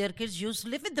wives, their kids used to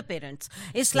live with the parents.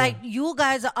 It's like you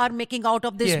guys are making out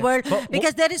of this Yeah, world but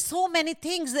because there is so many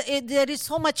things. There is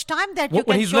so much time that you When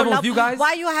can he's show living with love. you guys-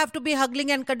 Why you have to be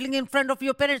huggling and cuddling in front of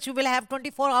your parents? You will have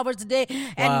 24 hours a day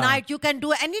and Wow. night. You can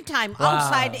do anytime, Wow.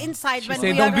 outside, inside, when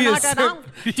saying we are don't be a not simp around.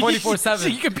 24/7. So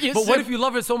you can be a But what simp. if you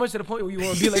love her so much to the point where you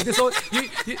want to be like this? So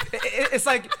it's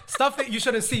like stuff that you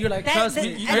shouldn't see. You're like, trust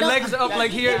me. I Your know- legs are up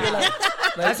like here. You're like,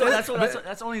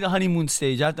 That's only the honeymoon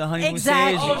stage. After the honeymoon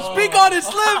Exactly. stage, Speak on it,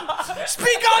 Slim.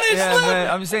 Speak on it, yeah, Slim. man.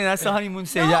 I'm saying that's the honeymoon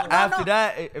stage. No, After no.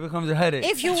 that, it becomes a headache.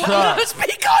 If you Speak on it, Slim.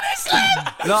 speak on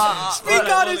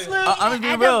it, Slim. I'm just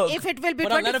being Adam, real. if it will be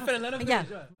Hold on, 24 let him finish, let him yeah.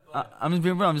 finish. I'm just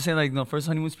being real. I'm just saying, like, no, first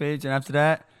honeymoon stage, and after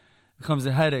that, becomes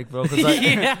a headache, bro. Because like,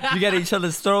 you get at each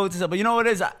other's throats and stuff. But you know what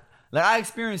it is? I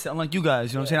experienced it. Unlike you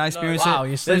guys, you know what I'm saying? I experienced Wow, it.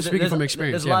 you're still speaking from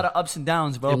experience, There's a yeah. lot of ups and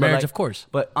downs, bro. In but, marriage, like, of course.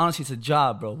 But honestly, it's a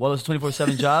job, bro. Well, it's a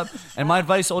 24/7 job. And my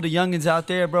advice to all the youngins out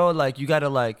there, bro, like, you gotta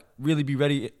like really be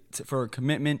ready for a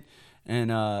commitment and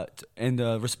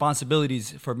the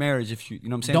responsibilities for marriage. If you know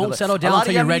what I'm saying. Don't But, like, settle down a lot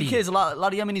until of you're Yemeni ready. Kids, a lot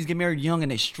of Yemenis get married young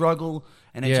and they struggle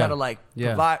and they Yeah. try to like Yeah.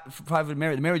 provide for private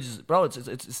marriage. The marriage is, bro,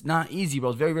 it's not easy, bro.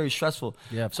 It's very, very stressful.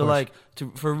 Yeah, of so course. like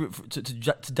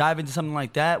to dive into something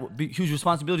like that, huge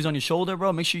responsibilities on your shoulder,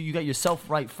 bro. Make sure you get yourself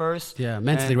right first. Yeah,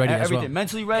 mentally and ready as everything. well.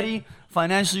 Mentally ready,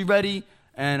 financially ready,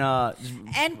 and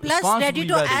And plus, ready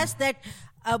to ask that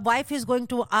a wife is going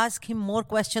to ask him more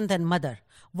questions than mother.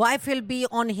 Wife will be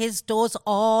on his toes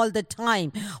all the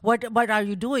time. What are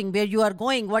you doing? Where you are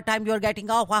going? What time you are getting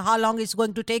off? How long it's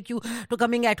going to take you to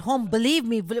coming at home? Believe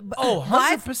me. Oh,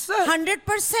 100%.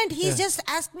 100%. He's just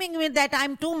asking me that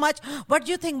I'm too much. What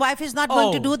do you think? Wife is not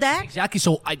going to do that? Exactly.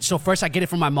 So first I get it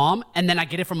from my mom, and then I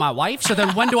get it from my wife. So then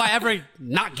when do I ever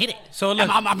not get it? So look-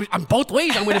 I'm both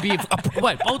ways. I'm going to be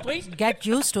what? Both ways, Get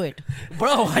used to it.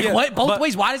 bro. Like Yeah, what? Both but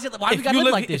ways. Why does it? Why do we if gotta you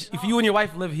live like this? If you and your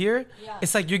wife live here,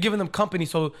 it's like you're giving them company.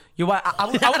 So your wife, I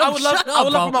would Adam, love, shut I would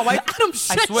up, love for bro. my wife. Adam,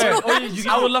 I shut swear, up.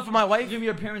 I would love for my wife. Give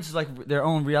your parents like their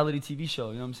own reality TV show.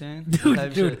 You know what I'm saying? Dude,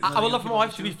 Type dude. shit. I would love for my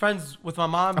wife to be friends with my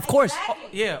mom. Of course.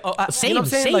 Yeah. Same, you know what I'm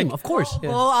saying? same. Like, of course.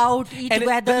 Go out, eat and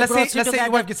together, let's grocery say your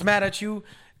together. wife gets mad at you,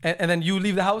 and then you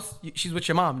leave the house. She's with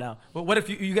your mom now. But what if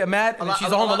you get mad and then she's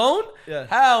home alone? Yeah.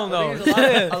 Hell The no. thing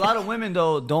is, a lot of women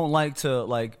though don't like to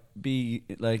like be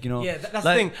like, you know. Yeah, that's the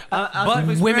like, thing. I But from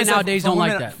experience, women like, nowadays from don't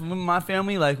like women- that. From my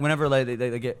family, like whenever like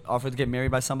they get offered to get married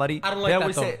by somebody, I don't like they that,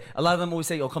 always though. say, a lot of them always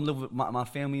say, "Oh, come live with my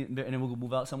family, and then we'll go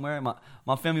move out somewhere."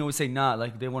 My family always say, "Nah,"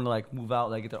 like they want to like move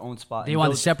out, like get their own spot. They and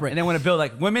want to build- separate. and they want to build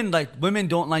like women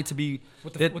don't like to be.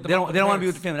 With the- They with the- don't with they the don't want to be with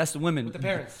parents. the family. That's the women. With the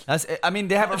parents. That's I mean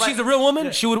they have. a If right- she's a real woman,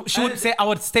 Yeah. she would And- say, "I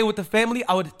would stay with the family.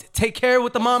 I would take care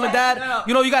with the mom and dad." No.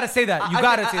 You know, you gotta say that. You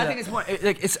gotta say I that. think it's more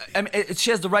like it's. I mean,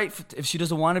 she has the right if she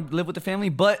doesn't want to live with the family,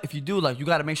 but if you do, like, you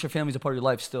got to make sure family's a part of your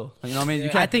life still. You know what I mean? You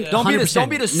can't. I think don't be the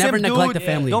 100%. simp Never neglect dude. the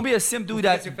family. Don't be a simp dude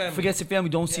that Forgets your family. forgets your family.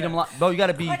 Don't see them a lot, bro. You got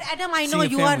to be. But Adam, I see know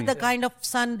your you are family. the kind of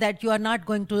son that you are not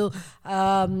going to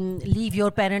leave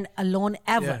your parent alone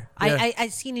ever. Yeah, yeah. I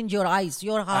seen in your eyes.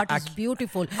 Your heart is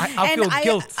beautiful. I feel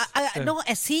guilt. No,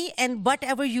 see, and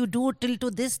whatever you do till to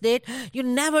this date, you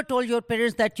never told your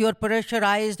parents that you are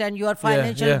pressurized and you are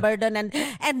financial yeah. burden,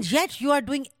 and yet you are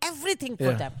doing everything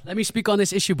for them. Let me speak on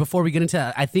this issue before we get into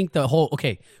that. I think the whole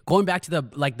going back to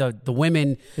the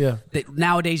women that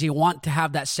nowadays they want to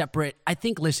have that separate. I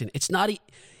think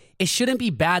it shouldn't be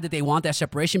bad that they want that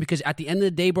separation, because at the end of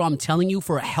the day, bro, I'm telling you,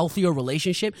 for a healthier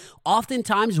relationship,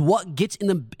 oftentimes what gets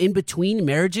in between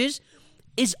marriages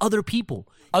is other people.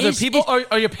 Other people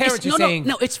or your parents? You're saying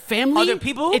no, it's family. Other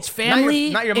people? It's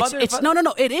family. Not your mother. It's no.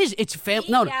 It is. It's family.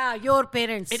 No, Yeah, your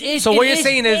parents. it is. So it what you're is.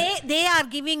 saying is They are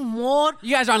giving more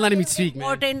You guys aren't letting me speak,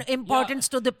 man. importance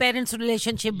to the parents'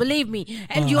 relationship. Believe me,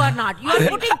 and you are not. You are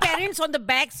putting parents on the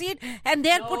back seat, and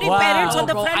they are putting parents on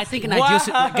the bro, front. I think an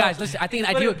seat. ideal. Guys, listen. I think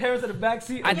an ideal. parents in the back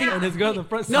seat. I think- and this girl in the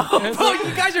front seat. No, bro,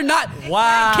 you guys are not.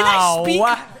 Wow. Can I speak?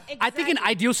 Wow. I think an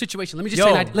ideal situation. Let me just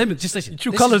Yo, say. Let me just listen.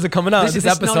 true colors are coming out in this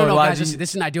episode, No, guys, YG. listen, this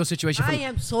is an ideal situation. I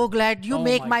am so glad you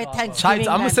make my Chai, Thanksgiving.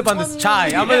 I'm gonna sip on this chai.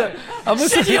 I'm gonna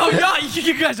sip. Yo,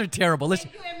 you guys are terrible. Listen.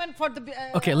 Thank you, Eamon, for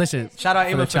the. Okay, listen. Shout out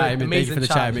for the Eamon for chai. the Eamon, thank you for the amazing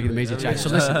chai. chai. Making the amazing chai. So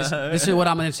listen. This is what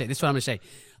I'm gonna say. This is what I'm gonna say.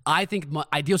 I think my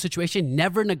ideal situation: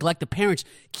 never neglect the parents.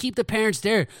 Keep the parents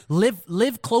there.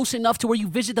 Live close enough to where you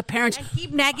visit the parents. And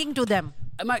keep nagging to them.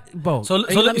 Bro. So let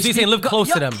me you're speak. saying live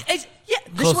close to them. This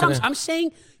Close is what to them. I'm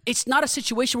saying. It's not a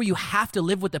situation where you have to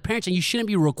live with the parents, and you shouldn't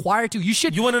be required to. You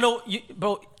should. You want to know,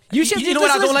 bro? You should- You know what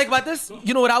I listen. don't like about this?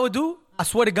 You know what I would do? I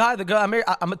swear to God, the girl I married,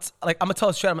 I'm gonna tell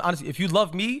her straight. Honestly, if you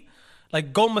love me,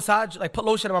 like go massage, like put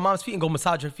lotion on my mom's feet and go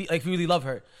massage her feet, like if you really love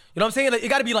her. You know what I'm saying? Like it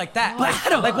gotta be like that. But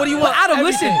Adam- like what do you but want? Adam,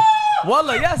 Everything. listen.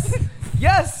 Wallah,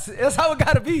 yes, that's how it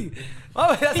gotta be.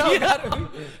 Oh, that's how it gotta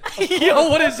be. Yo,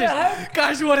 what is this?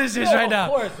 Guys, what is this right now?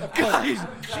 Of course. Guys.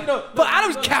 But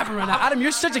Adam's capping right now. Adam,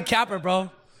 you're such a capper, bro.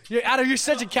 Adam, you're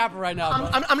such a capper right now,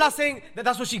 bro. I'm not saying that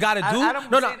that's what she gotta do. Adam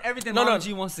was saying everything Mama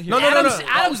G wants to hear. Adam's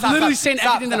Stop, literally stop, saying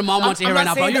stop, everything that a stop. mom wants to hear I'm right not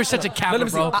now, bro. saying You're that- such a capper, let me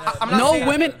see. bro. I'm not No saying-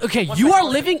 women. Okay, One you second. are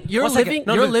living. You're One second. living.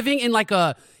 No, You're no. living in like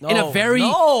a very.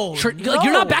 No, Like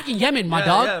you're not back in Yemen, my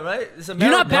dog. Yeah, right? It's You're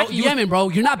not America. back in Yemen, bro.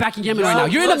 You're not back in Yemen right now.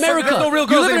 You're in There's America. no real You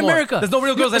girls live in anymore. America. There's no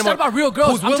real girls It's anymore. not about real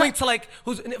girls. Who's I'm willing ta- to like?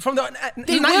 Who's from the?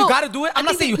 They Not will. you gotta do it. I'm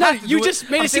I not think saying you they- have no, to. you do just it.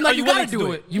 made I'm it seem saying, like are you willing gotta to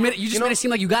do it. You just know? made it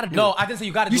seem like you gotta do No, it. I didn't say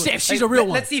you gotta You do say it. if she's a real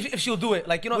one. Let's see if she'll do it.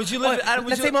 Like, you know, Would you live- Adam, would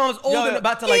let's you- say mom's old Yo, and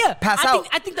about to like Yeah, pass I out.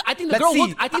 think the Let's girl.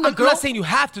 see. I think the I'm girl. not saying you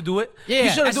have to do it. Yeah, You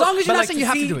shouldn't as do long it. as you're But, not like, saying you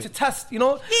have to see, do it. to test. You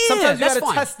know, Yeah, sometimes you that's gotta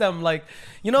fine. test them. Like,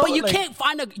 you know, But you like-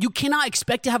 can't you cannot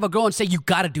expect to have a girl and say you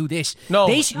gotta do this. No,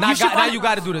 They now you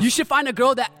gotta do this. You should find a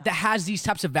girl that has these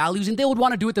types of values and they would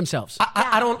want to do it themselves.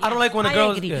 I don't like when a I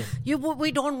girl. agree.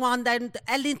 We don't want them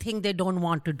anything they don't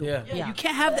want to do. Yeah. You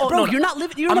can't have that, Oh, bro. no, You're not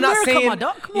living. You're in I'm not America, saying, my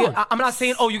dog. Come on. I'm not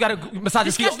saying, oh, you gotta massage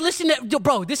This your guy's feet. listening,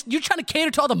 bro. You're trying to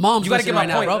cater to all the moms. You gotta listening get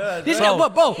my right now, point. bro. This Bro. guy,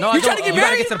 bro. No, I You trying to don't. get You gotta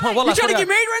married? get to the point. Wallah, You I swear trying to to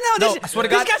get married right now? No, I swear to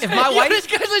God, if my Yo, wife, this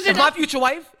guy's listening if my future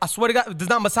wife, I swear to God, does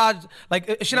not massage, like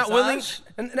if she's not willing, Massage?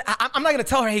 and I'm not gonna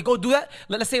tell her, hey, go do that.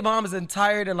 Let's say my mom is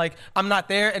tired and like I'm not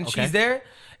there and Okay. she's there.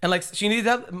 And like she needs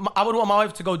that, I would want my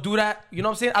wife to go do that. You know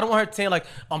what I'm saying? I don't want her saying like,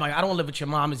 "Oh my God, I don't want to live with your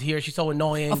mom. Is here. She's so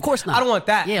annoying." Of course not. I don't want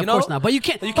that. Yeah, you of know? course not. But you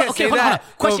can't. You can't okay, say hold on, hold on.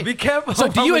 that. Question. So be careful. So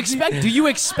do you Mama G. expect? Do you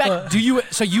expect?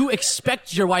 So you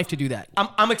expect your wife to do that?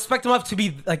 I'm expecting my wife to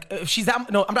be like, if she's that.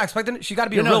 No, I'm not expecting it. She got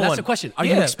to be a No, real that's one. the question. Are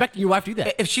you Yeah. expecting your wife to do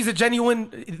that? If she's a genuine,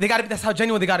 they got to. That's how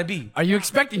genuine they got to be. Are you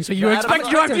expecting? So you Adam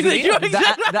expect your wife to do that? You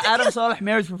expect- the Adam Saleh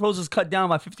marriage proposals cut down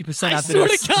by 50% I after swear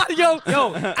this. to God,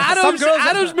 yo,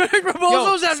 Adam's marriage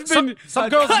proposals have been. Some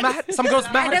girls mad. Some girls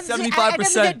mad. Adam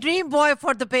is a dream boy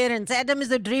for the parents. Adam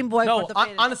is a dream boy No, for the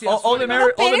parents. honestly, All the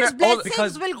marriage, Parents' blessings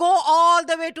because will go all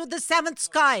the way to the seventh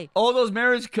sky. all those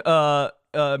marriage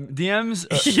DMs,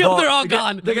 Yo, they're all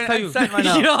gone. They're gonna you. unsent right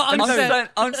now. Yo,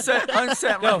 unsent.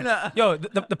 Unsent right now. Yo,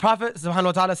 the Prophet subhanahu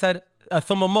wa ta'ala said,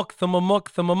 thumma muk, thumma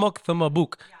muk, thumma muk, thumma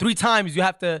buk. 3 times you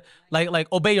have to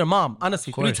like obey your mom.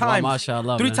 Honestly, 3 course. Wow, times.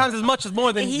 mashallah, 3 man. times as much as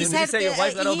more than. He than- said, say your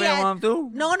wife gotta he obey her had- mom too?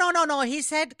 No. He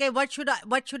said, okay, what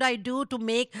should I do to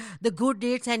make the good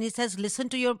deeds? And he says, listen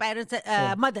to your parents,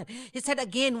 mother. He said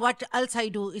again, what else I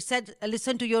do? He said,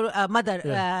 listen to your mother.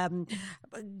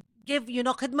 Give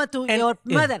khidmat to your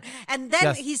mother, and then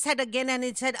Yes. he said again, and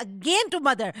he said again to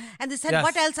mother, and he said, Yes.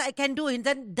 what else I can do? And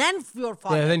then your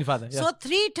father. Yeah, then your father, yeah. So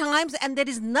 3 times, and there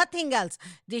is nothing else.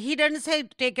 He doesn't say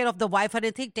take care of the wife or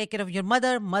anything. Take care of your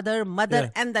mother, Yeah.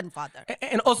 and then father.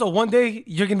 And also, one day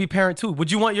you're gonna be parent too.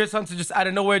 Would you want your son to just out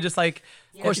of nowhere, just like,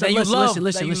 Of course, that you listen, love,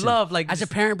 listen. that you love, like as a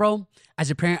just- parent, bro. As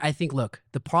a parent, I think. Look,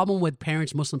 the problem with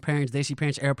parents, Muslim parents, Desi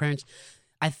parents, Arab parents,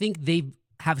 I think they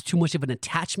have too much of an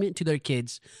attachment to their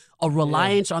kids. a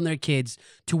reliance on their kids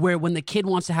to where when the kid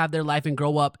wants to have their life and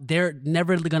grow up, they're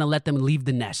never going to let them leave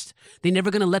the nest. They're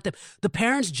never going to let them. The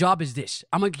parent's job is this.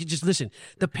 I'm going to just listen.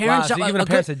 The parent's so job. you're giving a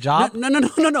parent a job?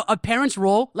 No. A parent's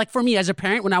role, like for me as a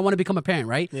parent, when I want to become a parent,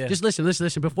 right? Yeah. Just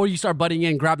listen. Before you start butting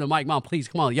in, grab the mic. Mom, please,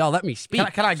 come on. Y'all, let me speak.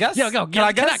 Can I guess? Yo, Can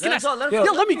I guess?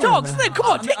 Let me talk. Come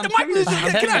on, take the mic. Can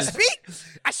I curious. speak?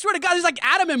 I swear to God, it's like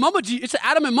Adam and Mama G. It's an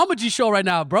Adam and Mama G show right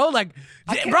now, bro. Like,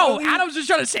 bro, Adam's just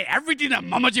trying to say everything that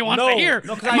Mama G wants to hear.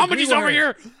 No, 'cause And I Mama agree G's with over her.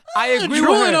 here. I agree with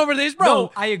drooling her. over this, bro.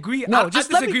 No, I agree. No, I just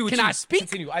disagree with Can you. I speak?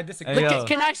 Continue. I disagree. Hey, yo.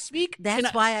 Can I speak?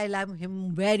 That's why I love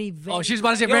him very, very. Oh, she's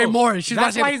about to say Yo, very more. She's about to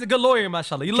That's say. why he's a good lawyer,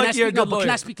 mashallah. You Can I look, you're a speak? No, good but lawyer.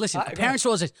 can I speak? Listen, a Go parent's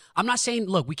role is this. I'm not saying,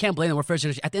 look, we can't blame them. We're first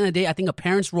generation. At the end of the day, I think a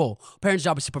parent's role, parent's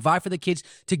job is to provide for the kids,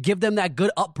 to give them that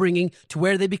good upbringing to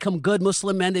where they become good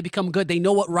Muslim men. They become good. They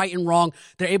know what right and wrong.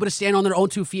 They're able to stand on their own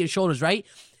 2 feet and shoulders, right?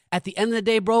 At the end of the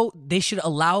day, bro, they should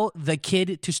allow the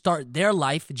kid to start their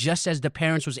life just as the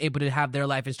parents was able to have their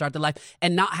life and start their life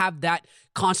and not have that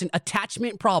constant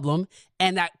attachment problem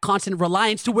and that constant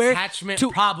reliance to where Attachment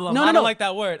to, problem. No, I no, don't no. like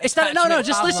that word. It's not. No, Attachment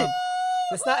just problem. listen.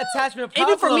 It's not attachment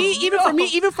problem.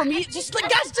 Even for me, just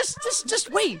like guys, just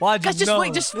wait. Why'd you Guys, just know?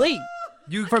 wait.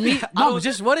 For me, no,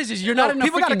 just what is this? You're not in a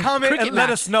People gotta freaking comment cricket and let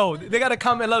match. us know. They gotta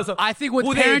comment and let us know. I think with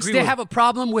who parents, agree they with. have a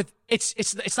problem with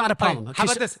it's not a problem. How Okay,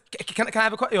 about so- this? Can I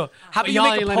have a question? How about you Y'all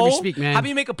make ain't a letting me poll? speak, man. How about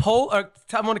you make a poll or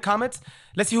tell them in the comments?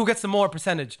 Let's see who gets the more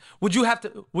percentage. Would you have to?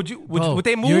 Bro, Would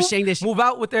they move? you're saying this- Move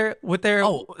out with their I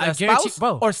guarantee- spouse,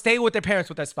 bro. or stay with their parents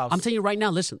with their spouse? I'm telling you right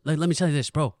now. Listen, let me tell you this,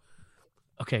 bro.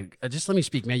 Okay, just let me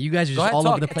speak, man. You guys are just ahead, all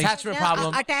talk. over the place. Attachment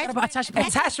problem.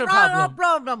 Attachment problem.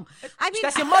 problem. I mean,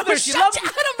 That's your mother. She loves you.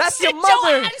 That's your Joe,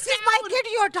 mother. This is my kid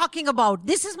you are talking about.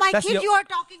 This is my That's kid your- you are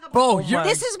talking about. Bro, you're-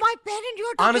 this is my parent you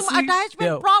are talking Honestly, about. Attachment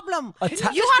yo, problem.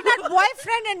 You are not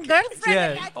boyfriend and girlfriend. Yeah.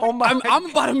 attachment Oh my. I'm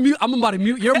about to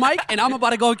mute your mic, and I'm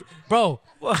about to go, bro.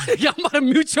 I'm about to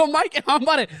mute your mic, and I'm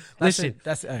about to listen.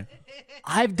 That's it.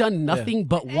 I've done nothing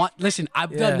but want. Listen,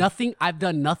 I've done Yeah. nothing. I've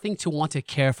done nothing to want to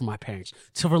care for my parents,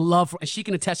 to for love, and she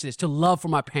can attest to this, to love for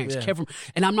my parents, care for.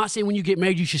 And I'm not saying when you get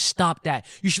married, you should stop that.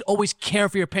 You should always care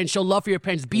for your parents, show love for your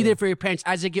parents, be there for your parents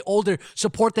as they get older,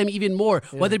 support them even more,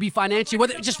 whether it be financially,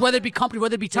 whether it be company,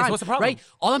 whether it be time. what's the problem? Right?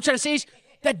 All I'm trying to say is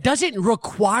that doesn't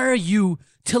require you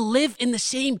to live in the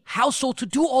same household to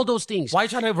do all those things. Why are you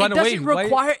trying to run it away? doesn't Why-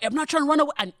 require. I'm not trying to run away.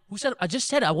 And who said? I just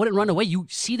said I wouldn't run away. You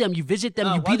see them, you visit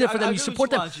them, you be there for them, you support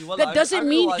them. That doesn't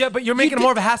mean. Yeah, but you're making it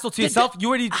more of a hassle to yourself. You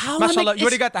already, How am I mashallah, make- you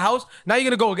already it's- got the house. Now you're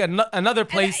gonna go get another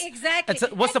place. Exactly.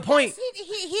 What's the And point? plus,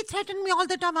 He threatened me all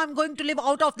the time. I'm going to live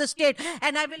out of the state,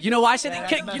 and I will. You know why I said that?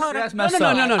 That's messed No.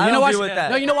 up. You I know don't why? agree with that.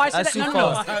 No, you know why I said That's that? too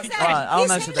No. close. I don't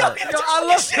mess with that. I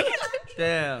love it.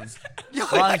 Damn.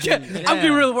 I'm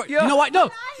getting real. You know why?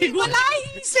 No.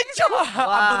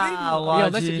 Wow, Yo,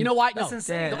 listen, you know why? No.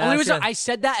 insane. The only reason That's it. I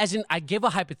said that as in I gave a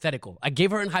hypothetical. I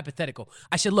gave her an hypothetical.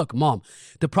 I said, look, mom,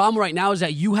 the problem right now is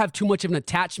that you have too much of an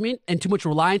attachment and too much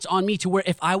reliance on me to where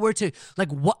if I were to like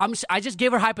what I just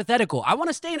gave her hypothetical. I want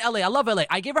to stay in LA. I love LA.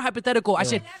 I gave her hypothetical. I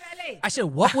said,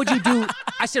 what would you do?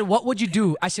 I said, what would you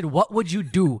do? I said, what would you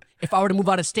do if I were to move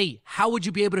out of state? How would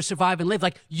you be able to survive and live?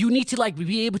 Like you need to like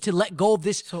be able to let go of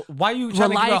this. So why are you trying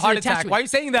to give her a reliance and heart attack? attachment. Why are you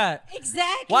saying that?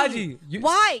 Exactly. Why, G?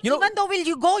 Why? you know- Even though will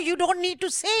you go, you don't need to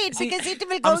say it because it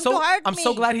will go to hurt I'm me.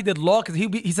 so glad he did law because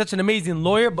he's such an amazing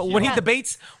lawyer. But when he Yeah.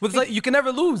 debates with like, you can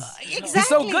never lose. Exactly. He's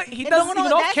so good. He does no,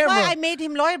 even off that's camera. why I made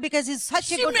him lawyer because he's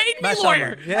such a She good. made me Mashallah.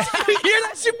 lawyer. Yeah. You hear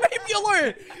that? She made me a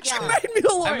lawyer. She made me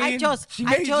a lawyer. I chose. she I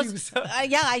made you, chose. so-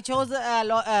 I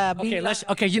chose.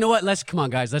 Okay, you know what? Let's come on,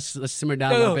 guys. Let's simmer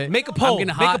down a Yo, little bit. make a I'm poll. getting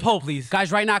Make hot. a poll, please.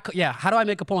 Guys, right now, yeah. How do I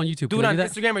make a poll on YouTube? Do Can it I on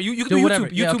that? Instagram or you can Do do whatever.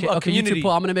 YouTube. Yeah, YouTube, okay, community. YouTube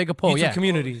poll. I'm gonna make a poll. YouTube Yeah.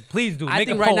 community. Please do. I Make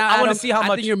a think poll. right now, I want Adam, to see how I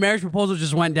much. think your marriage proposal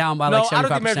just went down by No, like I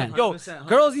don't think 75%. marriage. Yo, 100%.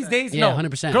 girls these days, Yeah, no.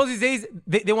 100%. Girls these days,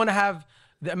 they want to have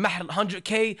the mahr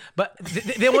 100K, but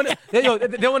they want to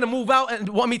they want to move out and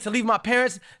want me to leave my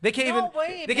parents. They can't No even.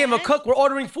 way, They can't even man. cook. We're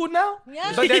ordering food now.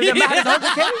 Yeah. But their mahr is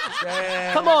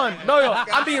 100K. Come on, no, yo,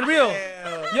 I'm being real.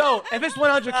 Yo, if it's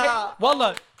 100K,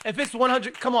 wallah, if it's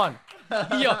 100, come on.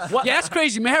 Yo, yeah, that's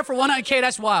crazy. Meher for 100K,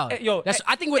 that's wild. Yo,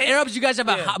 I think with Arabs, you guys have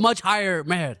a much higher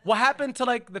meher. What happened to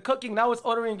like the cooking? Now it's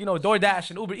ordering, DoorDash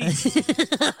and Uber Eats.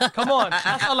 Come on,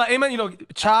 mashallah, amen.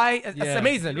 Chai, it's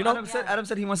amazing. Adam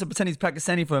said he wants to pretend he's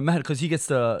Pakistani for a mehed because he gets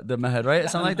the mehed, right?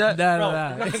 Something like that.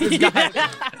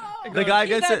 The guy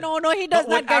gets it. No, he does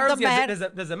not get the yeah,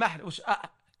 man. there's a mahr.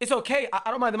 it's okay.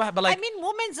 I don't mind the mahar, but like, I mean,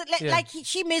 women's like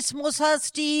she makes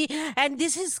musasti, and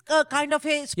this is kind of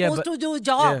a supposed to do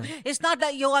job. It's not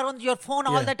that you are on your phone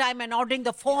all the time and ordering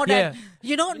the phone. And,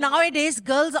 nowadays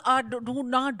girls do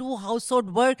not do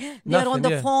household work. They're on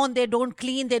the phone. They don't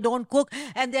clean. They don't cook,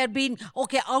 and they're being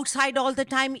outside all the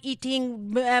time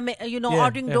eating.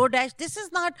 Ordering DoorDash. This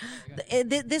is not.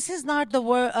 This is not the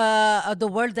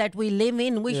world that we live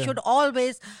in. We should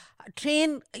always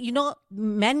train,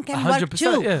 men can work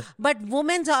too, but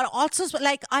women are also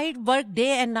like, I work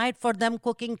day and night for them,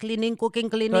 cooking, cleaning.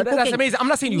 That's amazing. I'm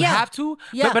not saying you have to,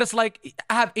 but it's like,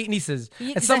 I have 8 nieces,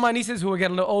 and some of my nieces who are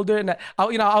getting a little older, and I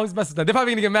always mess with them. They're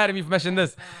probably gonna get mad at me for mentioning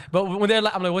this, but when they're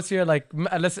like, I'm like, what's your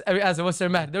let's ask what's their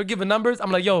math? They're giving numbers.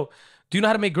 I'm like, yo, do you know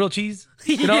how to make grilled cheese?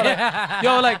 She's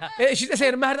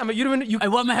saying math. I'm like, you don't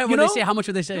even. What math would they say? How much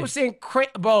would they say? They were saying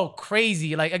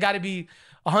crazy. Like, it gotta be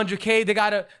 100K. They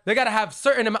gotta have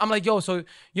certain. I'm like, yo, so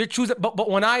you're choosing. But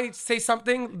when I say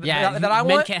something that I want,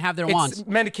 men can't have their wants.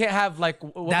 Men can't have like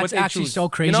what that's they actually choose, so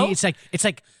crazy. It's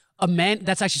like a man.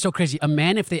 That's actually so crazy. A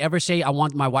man, if they ever say, I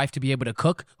want my wife to be able to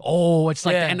cook, it's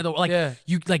like the end of the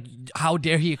you like. How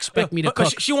dare he expect me to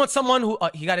cook? She wants someone who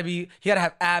he gotta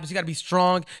have abs. He gotta be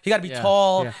strong. He gotta be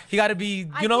tall. He gotta be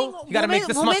he gotta make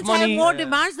this much money. Women have more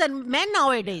demands than men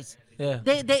nowadays. Yeah.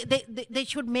 They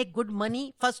should make good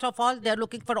money. First of all, they're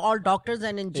looking for all doctors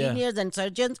and engineers and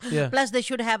surgeons. Yeah. Plus, they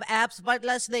should have abs. But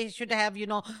plus, they should have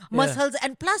muscles.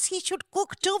 And plus, he should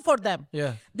cook too for them.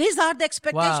 Yeah. These are the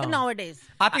expectations nowadays.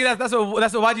 I think that's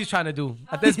what YG's trying to do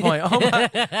at this point.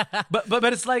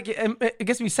 But it's like it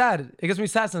gets me sad. It gets me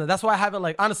sad sometimes. That's why I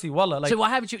haven't honestly, wallah. So why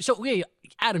haven't you? So wait,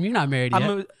 Adam, you're not married yet.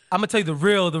 I'm gonna tell you the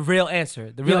real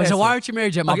answer. The real answer. So why aren't you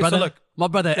married yet, my brother? So look, my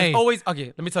brother. Hey, always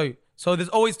okay. Let me tell you. So there's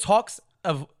always talks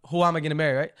of who am I gonna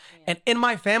marry, right? And in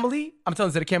my family, I'm telling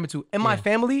this to the camera too. In my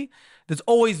family, there's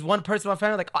always one person in my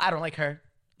family like, oh, I don't like her.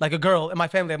 Like a girl in my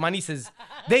family, like my nieces,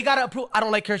 they gotta approve. I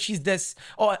don't like her. She's this.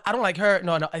 Oh, I don't like her.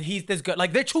 No, he's this good.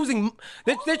 Like they're choosing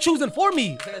for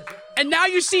me. And now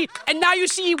you see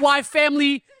why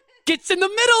family gets in the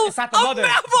middle. It's not the mother.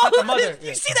 It's not the mother.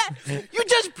 You see that? You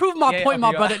just proved my point,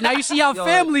 my brother. Now you see how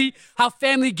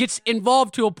family gets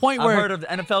involved to a point where I've heard of the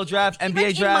NFL draft,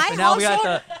 NBA draft, and now we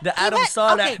got the Adam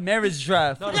Saleh marriage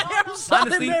draft.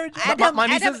 Honestly, my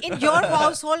nieces, Adam, in your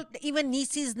household, even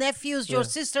nieces, nephews, your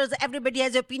sisters, everybody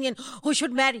has opinion who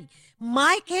should marry.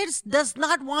 My kids does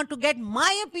not want to get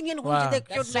my opinion who they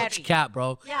should marry. Such cat,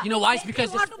 bro. Yeah. You know why? It's because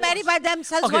they want to marry by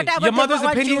themselves. Whatever your mother's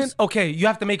opinion. Okay, you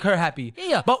have to make her happy.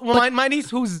 Yeah. But my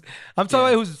niece, who's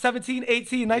 17,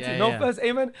 18, 19, no offense,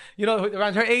 amen.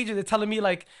 Around her age, they're telling me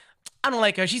like, I don't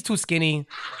like her. She's too skinny.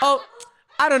 Oh,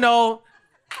 I don't know.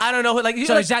 Like,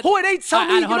 so is that, who are they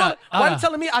telling me? Why are you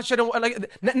telling me I shouldn't? Like,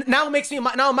 now it makes me.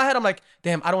 Now in my head, I'm like,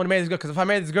 damn, I don't want to marry this girl because if I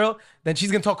marry this girl, then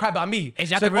she's gonna talk crap about me. Is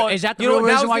that the real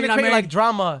reason why you're not married? Like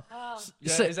drama.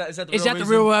 Is that the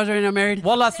real reason why you're not married?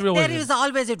 Wallah, that's the real reason. There is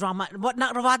always a drama.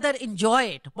 Rather enjoy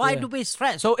it. Why do we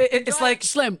stress? So it's like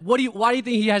Slim. Why do you think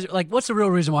he has? Like, what's the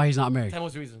real reason why he's not married?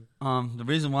 What's the reason? The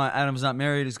reason why Adam's not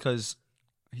married is because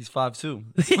he's 5'2".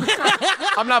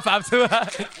 I'm not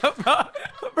 5'2",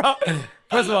 bro.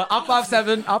 First of all, I'm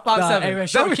 5'7". I'm 5'7". Hey, I'm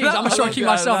a short key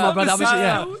myself, my brother.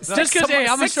 Just because,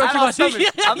 I'm a short key myself. I'm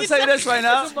gonna tell you this right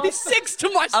now. He's 6 to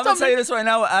my stomach. I'm gonna tell you this right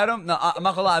now with Adam. No, I'm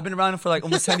not gonna lie. I've been around him for like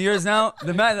almost 10 years now.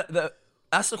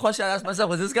 That's the question I asked myself.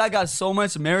 Was this guy got so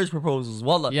much marriage proposals?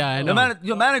 Wallah. Yeah, I know.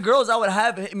 The amount of girls I would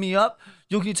have hitting me up.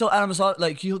 Can you tell Adam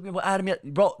like you hooked me up with Adam yet?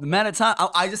 Bro, the amount of time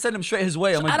I just sent him straight his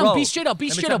way. I'm like, Adam, bro, be straight up.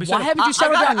 Why haven't you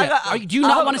settled down yet? Do you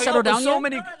not want to settle down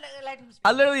yet?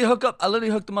 I literally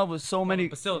hooked him up with so many.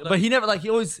 But he never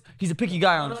he's a picky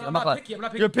guy, honestly. I'm not like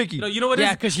you're picky. You know what it is?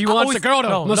 Yeah, because he wants a girl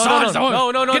to massage.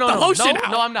 No. Get the lotion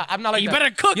out. No, I'm not like that. You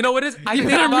better cook. You know what it is?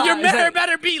 Your marriage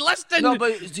better be less than. No,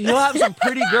 but he'll have some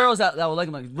pretty girls that will like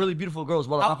him, like really beautiful girls.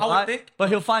 Well, I would think. But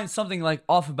he'll find something like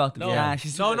off about them. Yeah,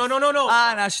 she's no.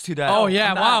 Nah, she's too that. Oh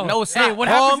yeah, wow. No, it's hey, what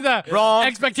happened to the wrong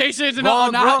expectations and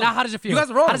wrong, now wrong. How does it feel? You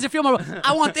guys are wrong. How does it feel?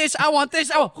 I want this.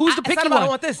 Who's the picky one? I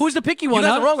want this. Who's the picky one? You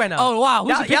guys are wrong right now. Oh wow,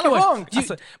 who's the picky one? Wrong.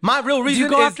 My real reason is.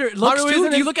 Do you go is, after looks too?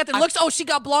 Do you look at the looks? Oh, she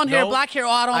got blonde hair, black hair. Oh,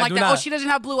 I don't like that. Not. Oh, she doesn't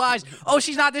have blue eyes. Oh,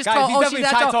 she's not this Guys, tall. Oh, she's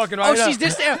that tall. right oh, she's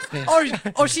this there.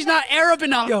 Or she's not Arab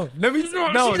enough. Yo, let me. She's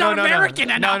not American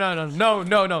enough. No.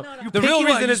 The real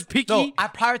reason is picky. No, I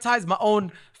prioritize my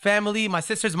own family, my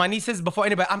sisters, my nieces before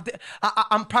anybody.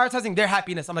 I'm prioritizing their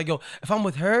happiness. I'm like, yo, if I'm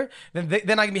with her,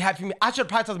 then I can be happy for me. I should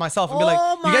prioritize myself and be like,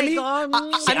 Oh you get my me? God. I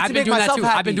need I've to been make doing that myself too.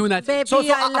 happy. I've been doing that too. Baby, So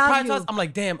I love prioritize. you. I'm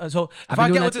like, damn. So if been I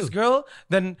doing get that with this too. girl,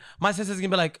 then my sister's gonna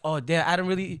be like, oh, damn, I don't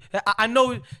really. I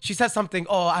know she said something.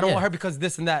 Oh, I don't Yeah. want her because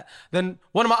this and that. Then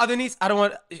one of my other niece, I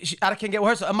can't get with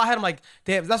her. So in my head, I'm like,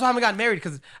 damn. That's why I haven't gotten married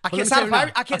because I let can't me tell you satisfy.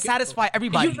 now. I can't Okay. satisfy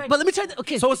everybody. But let me tell you.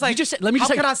 Okay. So it's like, you just said, let me how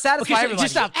just can I satisfy okay, everybody?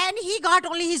 Just stop. And he got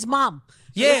only his mom.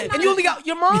 Yeah, and you only got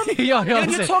your mom. Yo, and then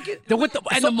listen. you're talking.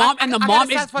 And So the mom I is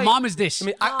gotta satisfy- mom is this. I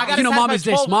mean, I gotta you know, mom satisfy is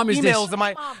this. 12 Mom is this. emails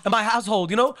in my household.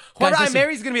 You know, whoever I listen.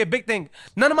 marry is gonna be a big thing.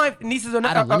 None of my nieces or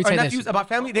Adam, let me tell you nephews this. about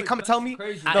family, they come and tell me.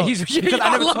 He's-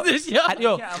 I love this, yo.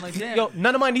 I'm like, damn. Yo,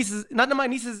 none of my nieces and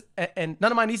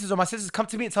none of my nieces or my sisters come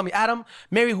to me and tell me, Adam,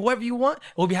 marry whoever you want.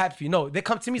 We'll be happy for you. No, they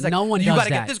come to me. It's like, No one you does gotta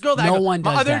that. get this girl. No one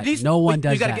my does other that. niece, No one you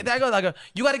does gotta that. get that girl. Like,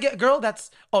 you gotta get a girl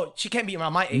that's she can't be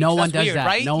around my age. No one That's does weird, that.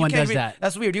 right? No You one can't does be- that.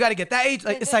 That's weird. You gotta get that age.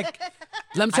 Like, it's like.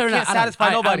 Let me tell you I now. can't satisfy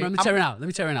Adam, nobody. Let me tell you now. Let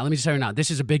me tell you now. Let me just tell you now.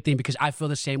 This is a big thing because I feel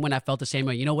the same way. I felt the same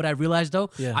way. You know what I realized though?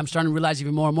 Yeah. I'm starting to realize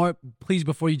even more and more. Please,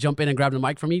 before you jump in and grab the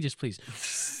mic from me, just please.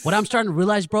 What I'm starting to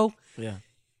realize, bro. Yeah.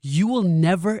 You will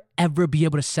never ever be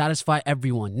able to satisfy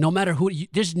everyone, no matter who.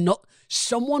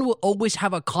 Someone will always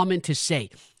have a comment to say.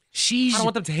 I don't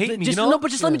want them to hate me, Just, you know? No,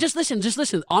 but let me just listen. Just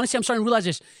listen. Honestly, I'm starting to realize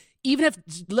this. Even if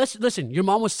listen, your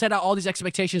mom would set out all these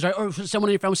expectations, right? Or someone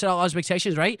in your family set out all these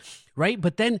expectations, right? Right?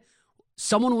 But then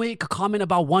someone will make a comment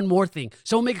about one more thing.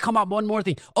 Someone make a comment about one more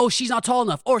thing. Oh, she's not tall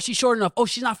enough. Or she's short enough. Oh,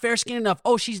 she's not fair-skinned enough.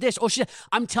 Oh, she's this. Oh, she's that.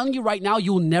 I'm telling you right now,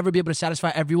 you will never be able to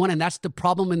satisfy everyone, and that's the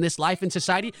problem in this life and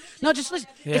society. No, just listen.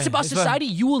 It's about society.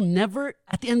 You will never,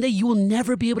 at the end of the day, you will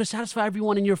never be able to satisfy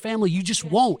everyone in your family. You just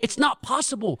won't. It's not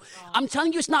possible. I'm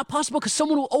telling you, it's not possible because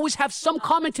someone will always have some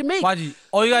comment to make. Why'd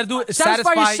all you gotta do is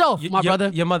Satisfy yourself, my brother.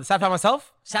 Your mother. Satisfy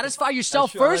myself? Satisfy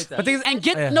yourself Sure, I like first, that. But things- and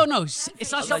get Yeah. no.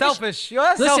 It's not Selfish.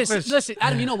 You're selfish. Listen,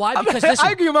 Adam. You know why? Because listen,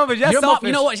 I agree with Mom, but you're your mom. You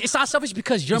selfish. know what? It's not selfish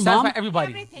because your You mom. satisfy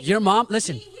everybody. Your mom.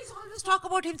 Listen, He's always talk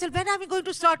about himself. When am I going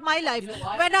to start my life?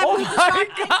 When am I Oh going to my start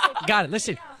God. got it.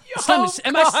 Listen. Slim,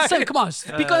 Slim, come on.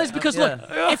 Speak on this because look,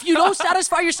 if you don't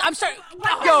satisfy yourself, I'm sorry.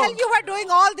 What the hell you were doing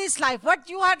all this life? What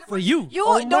you are For you. You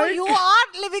Oh no, my you God.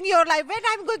 are living your life. When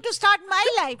I'm going to start my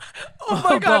life? Oh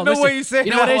my God, no listen, way you say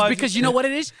You know what that, it is? Wajid. Because you know what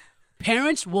it is?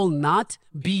 Parents will not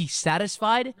be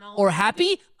satisfied or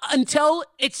happy until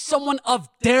it's someone of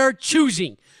their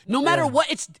choosing. No matter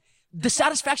what, it's the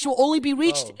satisfaction will only be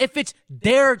reached if it's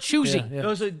their choosing. You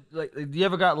know, so, like, do you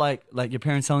ever got like your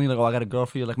parents telling you like, oh, I got a girl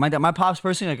for you? Like my dad, my pops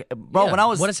personally, like, bro, when I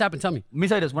was What has happened? Tell me. let me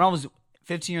tell you this. When I was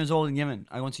 15 years old in Yemen,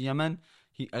 I went to Yemen.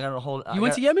 I got a whole. You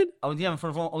went to Yemen? I went to Yemen for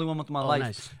only 1 month of my Oh, life.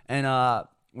 nice. And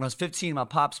when I was 15, my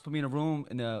pops put me in a room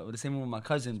the same room with my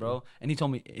cousin, bro. And he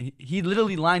told me he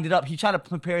literally lined it up. He tried to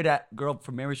prepare that girl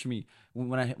for marriage for me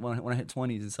when I hit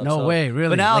 20s and stuff. No way, really?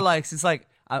 But now, Like- since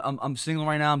I'm single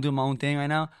right now, I'm doing my own thing right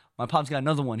now. My pop's got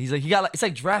another one. He's like, it's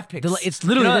like draft picks. It's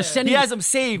literally they're sending. He has them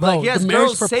saved. Bro, Like he has the marriage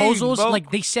girls proposals. saved, bro.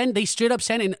 Like they straight up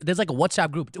send. And there's like a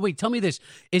WhatsApp group. Wait, tell me this: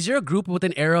 is there a group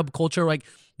within Arab culture like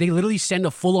they literally send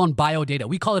a full-on bio data?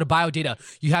 We call it a bio data.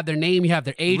 You have their name, you have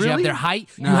their age, you have Really? their height,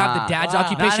 you have the Nah. dad's Wow.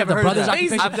 occupation, you I have the never heard brother's that.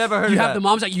 occupation. I've never heard You of have that. the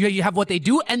mom's. You have what they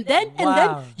do, and then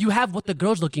you have what the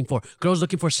girl's looking for. Girls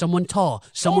looking for someone tall,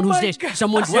 someone who's my this, God.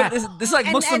 someone's What? that. This is like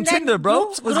Muslim And then Tinder, bro.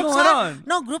 groups What's going are, on?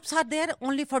 No, groups are there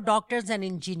only for doctors and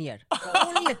engineer.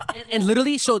 Only. And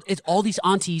literally, so it's all these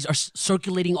aunties are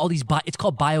circulating all these. It's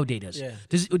called bio datas. Yeah.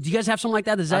 Do you guys have something like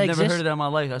that? Does that I've exist? never heard of that in my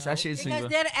life. That's actually interesting. Because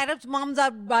bro. their Arab moms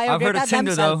are biodata I've heard of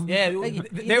Tinder, themselves. though. Yeah, Like,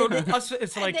 they would us.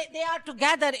 It's and like they are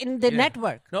together in the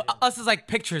network. no, us is like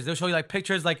pictures. They'll show you like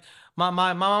pictures. Like my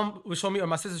mom would show me, or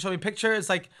my sister would show me a picture. It's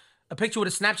like a picture with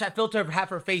a Snapchat filter of half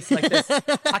her face like this.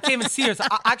 I can't even see her. So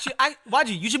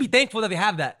Waji, you should be thankful that they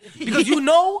have that because you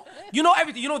know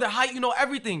everything. You know their height. You know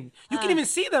everything. You can even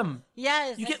see them.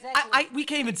 Yes, You can. exactly. We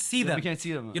can't even see them. we can't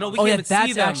see them. You know, we Oh, can't yeah, even see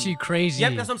that's them. actually crazy.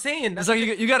 Yep, that's what I'm saying. It's like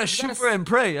you gotta shoot for it and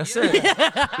pray. That's it.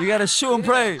 You gotta shoot and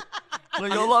pray.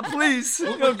 Like, yo, Lord, please.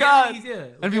 Yo, God. Yeah.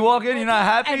 And if you walk in, you're not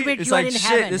happy. Admit it's you are like in shit.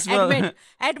 heaven. This is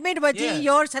Admit, Vaji, Yeah.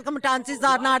 your circumstances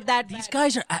are not that. These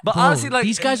guys are, But bro, honestly, like,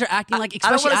 these guys are acting like, I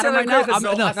don't especially wanna say Adam right like now. that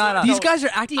 'cause no, These guys are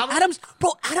acting.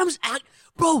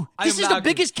 Bro, I this am is the not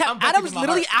biggest acting. I'm venting Adam's from my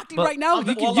literally heart. acting But right now. I'm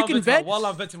You Wallah, can I'm vent. Wallah,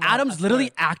 I'm venting from my heart. Adam's I literally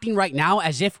swear. acting right now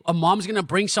as if a mom's gonna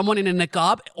bring someone in a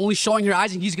niqab, only showing her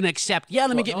eyes, and he's gonna accept. Yeah,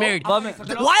 let me get married. but I mean-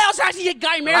 Why else has he get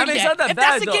guy married? mean, it's yet? not that If that's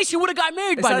bad, the though. case, you would have got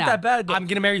married It's by not now. that bad, though. I'm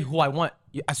gonna marry who I want.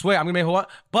 I swear, I'm gonna marry who I want.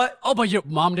 But Oh, but your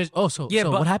mom does. Oh, so Yeah,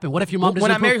 but what happened? What if your mom doesn't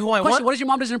when I approve? marry who I Question, want- what if your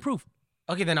mom doesn't approve?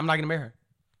 okay, then I'm not gonna marry her.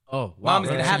 Oh, wow. Mom's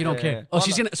gonna so have you don't to. care. Oh,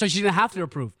 she's gonna have to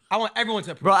approve. I want everyone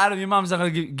to approve. Bro, Adam, your mom's not gonna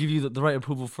give you the right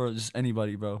approval for just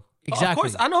anybody, bro. Exactly. Of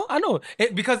course, I know.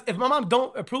 Because if my mom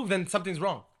don't approve, then something's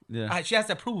wrong. Yeah. She has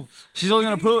to approve. She's only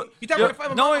gonna prove. You thought I'm gonna fight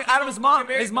my knowing mom? Adam's mom, Get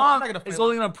married? his No, I'm mom not gonna fight is my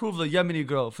only gonna approve the Yemeni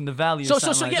girl from the valley. So or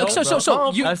something like that, so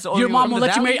bro. you, That's the only your mom from will the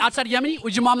let you marry valley? outside of Yemeni?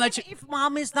 Would your mom let you? If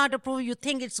mom is not approved, you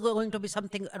think it's going to be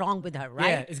something wrong with her, right?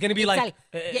 Yeah, it's gonna be like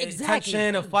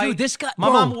tension, a fight. Dude, this guy- my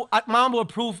bro. mom will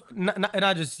approve,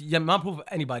 not just mom approve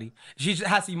anybody. She just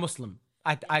has to be Muslim.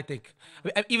 I think,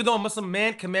 even though a Muslim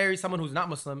man can marry someone who's not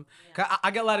Muslim, 'cause I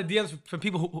get a lot of DMs from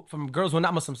people from girls who are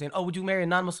not Muslim saying, "Oh, would you marry a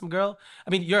non-Muslim girl?" I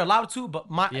mean, you're allowed to, but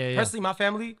personally, my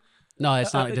family, No,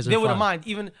 it's not. It doesn't they wouldn't fly. mind.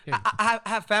 Even I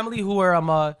have family who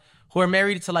are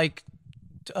married to like,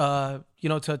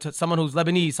 to someone who's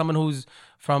Lebanese, someone who's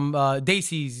from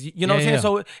Desis. You know what I'm saying? Yeah.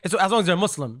 So it's as long as they're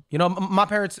Muslim. You know, my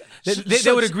parents they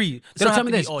So- would agree. They So don't tell have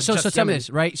me to be, this. "Oh, So just tell me Yemeni." this,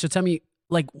 right? So tell me,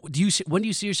 like, when do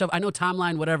you see yourself? I know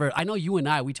timeline, whatever. I know you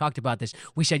and we talked about this.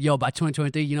 We said, yo, by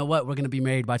 2023, you know what? We're gonna be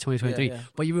married by 2023. Yeah.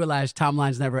 But you realize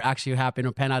timelines never actually happen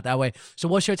or pan out that way. So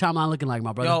what's your timeline looking like,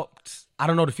 my brother? Yo, I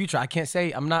don't know the future. I can't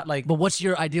say. I'm not like. But what's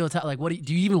your ideal time? Like, what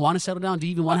do you even want to settle down? Do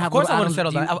you even want to have? Of course, I little want to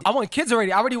Adams? settle Do you- down. I want kids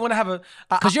already. I already want to have a.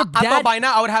 'Cause your I dad- thought by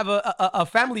now I would have a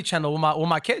family channel with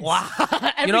my kids. Wow.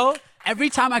 You know.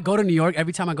 Every time I go to New York,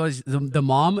 every time I go, the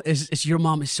mom is your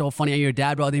mom is so funny, and your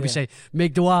dad, bro. They even say,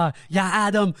 "Make dua, ya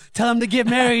Adam, tell him to get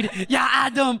married, ya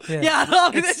Adam, ya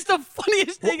Adam." It's the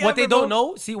funniest thing. What they ever, don't bro.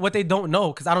 know, see what they don't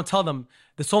know, because I don't tell them.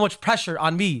 There's so much pressure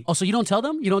on me. Oh, so you don't tell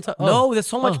them? You don't tell? No, there's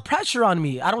so much pressure on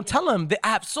me. I don't tell them. I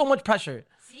have so much pressure.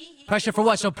 Pressure for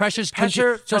what? So pressure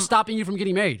Pressure so from- stopping you from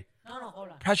getting married.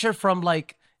 Pressure from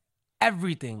like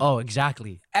everything. Oh,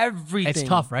 exactly. Everything. It's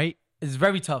tough, right? It's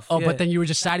very tough. Oh, yeah. but then you were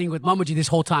just siding with Mamaji this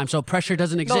whole time, so pressure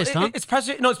doesn't no, exist, huh? it's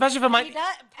pressure. No, especially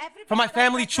for my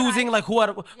family choosing like who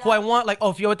I want. Like,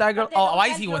 oh, if you're with that girl, oh, why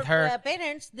is he with her?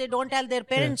 Parents, they don't tell their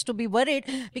parents to be worried,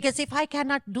 because if I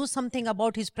cannot do something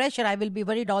about his pressure, I will be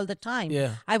worried all the time.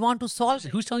 Yeah. I want to solve.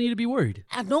 Who's telling you to be worried?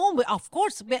 No, of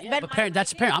course. But parent,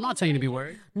 that's parent. I'm not telling you to be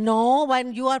worried. No,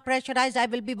 when you are pressurized, I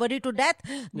will be worried to death,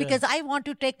 because I want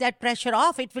to take that pressure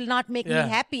off. It will not make me Yeah.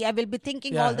 happy. I will be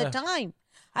thinking Yeah, all the yeah. time.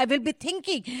 I will be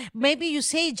thinking. Maybe you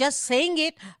say just saying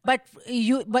it, but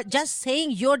you're just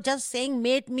saying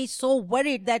made me so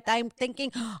worried that I'm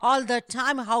thinking all the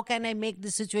time, how can I make the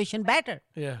situation better?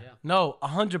 Yeah. No,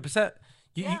 100%.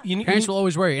 You need. Parents will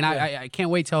always worry, and I can't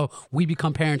wait till we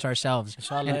become parents ourselves.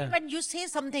 Inshallah. When you say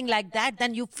something like that,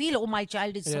 then you feel, oh, my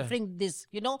child is suffering this,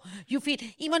 you feel,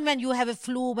 even when you have a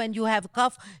flu, when you have a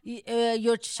cough,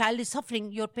 your child is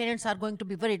suffering, your parents are going to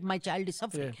be worried, my child is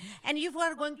suffering. And if you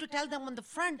are going to tell them on the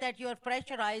front that you are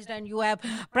pressurized and you have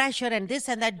pressure and this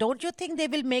and that, don't you think they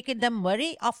will make it them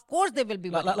worry? Of course they will be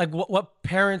worried. Like what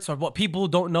parents or what people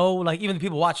don't know, like even the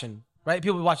people watching, right?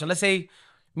 People watching. Let's say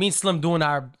me and Slim doing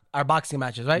our boxing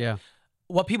matches, right? Yeah.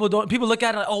 What people look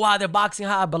at it like, oh wow, they're boxing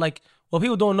hard, but like what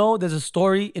people don't know, there's a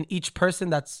story in each person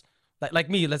that's like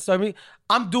me. Let's start me.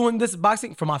 I'm doing this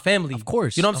boxing for my family. Of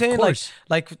course, You know what I'm of saying? course.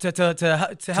 Like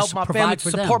to help my provide family, for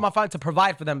to support them. my family, to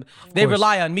provide for them. They course.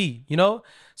 rely on me,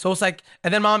 So it's like,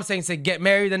 and then mom saying, say get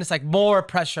married, then it's like more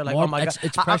pressure. Like, More- oh my it's- god,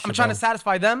 it's I'm pressure, trying bro. to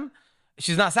satisfy them.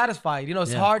 She's not satisfied.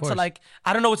 It's Yeah, of hard to course. like.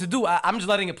 I don't know what to do. I'm just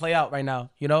letting it play out right now.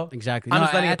 Exactly. I'm No,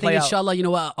 just letting I it play think out. inshallah, you know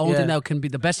what? Only thing Yeah. that can be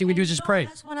the best thing we do is just pray.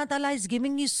 Allah subhanahu wa ta'ala is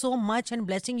giving you so much and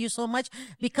blessing you so much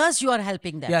because you are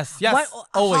helping them. Yes, yes, How,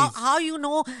 always. how you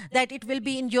know that it will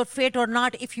be in your fate or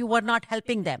not if you were not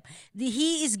helping them?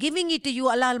 He is giving it to you,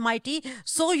 Allah Almighty,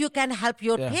 so you can help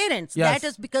your parents. Yes. That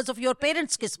is because of your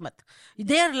parents' kismet.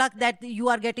 Their luck that you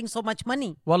are getting so much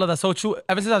money. Wallah, that's so true.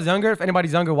 Ever since I was younger, if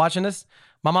anybody's younger watching this,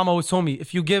 my mom always told me,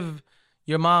 if you give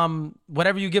your mom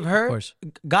whatever you give her, course.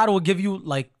 God will give you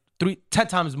like 10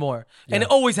 times more. And it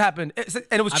always happened. And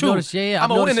it was I've true. noticed- yeah,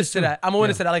 I'm I've a noticed witness this to too. that. I'm a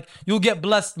witness to that. Like, you'll get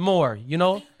blessed more,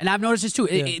 And I've noticed this too.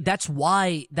 That's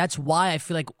why I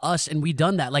feel like us, and we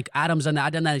done that. Like Adam's done that. I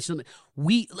done that.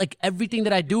 We like everything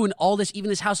that I do and all this, even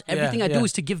this house, everything I do yeah.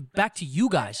 is to give back to you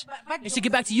guys. It's to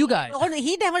give back to you guys.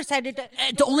 He never said it.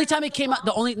 The only time it came out,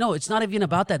 no, it's not even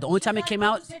about that. The only time it came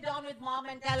out, Sit down with mom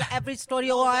and tell every story.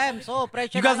 Oh, I am so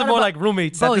pressured. you guys are more like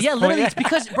roommates. bro. at this Yeah, point. literally, it's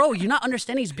because, bro, you're not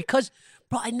understanding. It's because,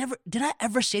 bro, did I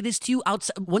ever say this to you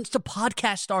outside once the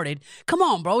podcast started? Come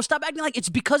on, bro, stop acting like it's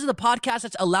because of the podcast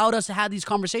that's allowed us to have these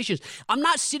conversations. I'm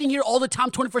not sitting here all the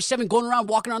time, 24/7, going around,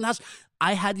 walking around the house.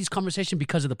 I had these conversations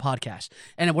because of the podcast,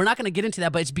 and we're not going to get into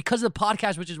that, but it's because of the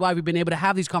podcast, which is why we've been able to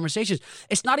have these conversations.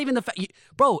 It's not even the fact,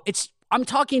 bro. It's I'm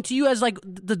talking to you as like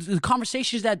the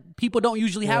conversations that people don't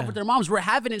usually have with their moms. We're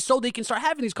having it so they can start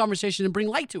having these conversations and bring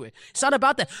light to it. It's not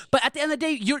about that. But at the end of the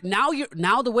day, you're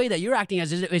now the way that you're acting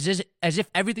is as if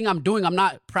everything I'm doing, I'm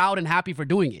not proud and happy for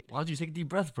doing it. Why don't you take a deep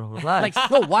breath, bro? Relax.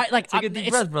 Like, no, why? Like, Take a deep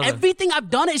breath, brother. everything I've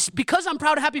done is because I'm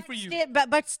proud and happy for you.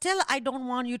 But still, I don't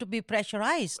want you to be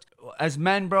pressurized. As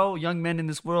men, bro, young men in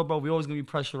this world, bro, we always gonna be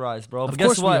pressurized, bro. But Of guess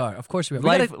course we what? are. Of course we are.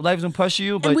 Life's gonna pressure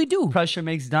you, but we do. pressure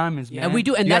makes diamonds, man. And we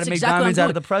do, and you that's gotta make exactly what diamonds I'm out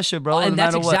of doing. the pressure, bro. And no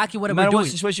that's matter exactly what no we're matter what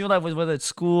doing. situation you life, whether it's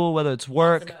school, whether it's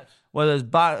work, whether it's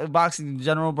boxing in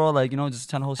general, bro. Like, you know, just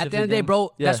trying to hold. At the end of the day,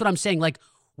 bro, that's what I'm saying. Like,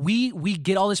 we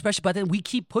get all this pressure, but then we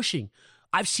keep pushing.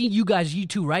 I've seen you guys, you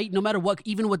too, right? No matter what,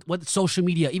 even with social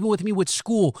media, even with me with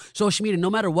school, social media, no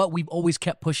matter what, we've always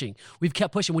kept pushing. We've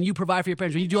kept pushing. When you provide for your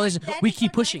parents, when you do all this, we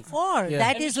keep pushing.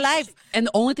 That is life. And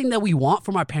the only thing that we want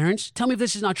from our parents, tell me if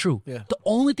this is not true. Yeah. The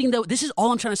only thing this is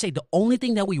all I'm trying to say. The only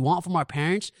thing that we want from our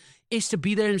parents is to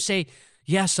be there and say,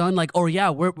 yeah, son, like, or yeah,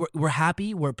 we're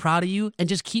happy, we're proud of you, and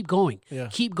just keep going. Yeah.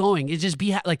 Keep going. It's just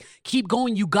keep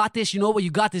going. You got this. You know what?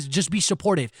 You got this. Just be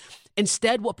supportive.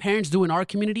 Instead, what parents do in our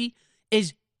community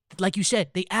is, like you said,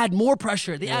 they add more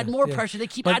pressure. They add more pressure. They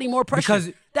keep adding more pressure.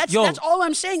 Because, that's yo, all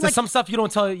I'm saying. So Like, some stuff you don't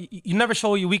tell. You never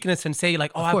show your weakness and say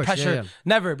like, "Oh, I have course, pressure." yeah.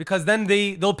 Never, because then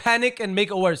they'll panic and make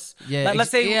it worse. Yeah, Like,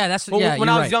 let's say when you're I was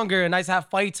right. younger and I used to have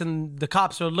fights and the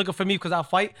cops are looking for me because I'll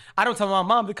fight. I don't tell my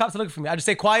mom the cops are looking for me. I just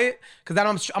stay quiet because then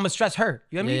I'm gonna stress her.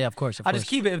 You know what I mean? Yeah, of course, of I just course.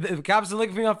 keep it. If the cops are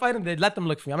looking for me, I'm fighting. They let them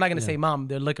look for me. I'm not gonna say, "Mom,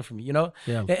 they're looking for me." You know?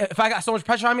 Yeah. If I got so much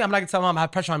pressure on me, I'm not gonna tell mom I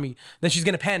have pressure on me. Then she's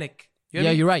gonna panic. You know what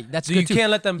I mean? you're right. That's So good you too.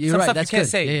 can't let them. You're Some right. stuff That's you can't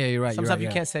good. say. Yeah, you're right. Some You're stuff right, you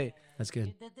yeah. can't say. That's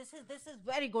good. This is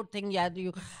very good thing. Yeah,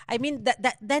 I mean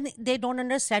that then they don't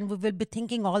understand. We will be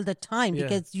thinking all the time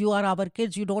because you are our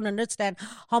kids. You don't understand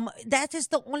that is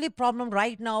the only problem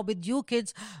right now with you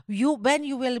kids. When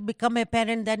you will become a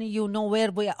parent, then you know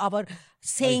where our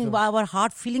our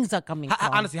heart feelings are coming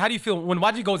from. Honestly, how do you feel when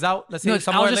Waji goes out? Let's say No, I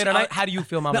somewhere was just- later at night. How do you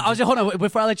feel, Mama? No, I was just, hold on.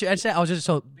 Before I let you answer that, I was just,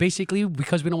 so basically,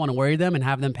 because we don't want to worry them and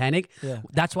have them panic,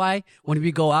 that's why when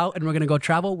we go out and we're going to go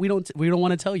travel, we don't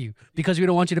want to tell you because we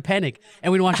don't want you to panic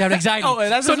and we don't want you to have anxiety. Oh,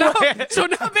 that's so now, right. so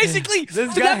now basically,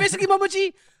 Mama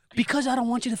G, because I don't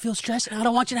want you to feel stressed and I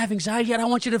don't want you to have anxiety, I don't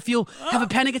want you to have a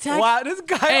panic attack. Wow, this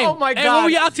guy! Hey, oh my god! Hey, where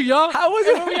we out to, y'all? How was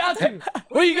it? Where we out to?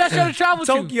 Where you guys trying to travel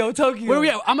to? Tokyo. Where we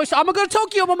at? I'm gonna go to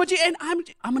Tokyo, Mama G, and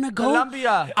I'm gonna go.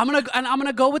 Colombia. I'm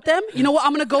gonna go with them. You know what?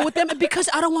 I'm gonna go with them because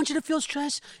I don't want you to feel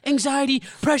stress, anxiety,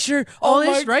 pressure, all Oh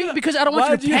my this, right? God. Because I don't want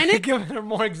Why you to do panic. Give her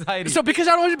more anxiety. So because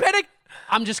I don't want you to panic,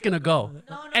 I'm just gonna go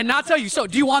and not tell you. So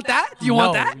do you want that? Do you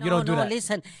want that? You don't do that.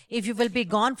 Listen, if you will be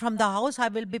gone from the house, I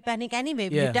will be panic anyway.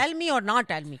 Yeah. You tell me or not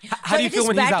tell me. How do you feel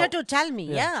when he's It's better out? to tell me.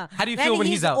 Yeah. How do you feel when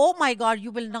he's out? Oh my God,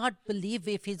 you will not believe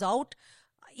if he's out.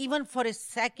 Even for a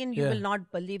second, you will not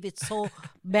believe it's so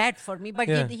bad for me. But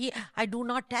I do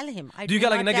not tell him. do you get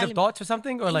like negative thoughts or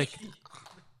something, or like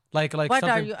What something?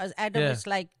 are you, as Adam? Yeah. It's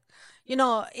like,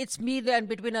 it's me and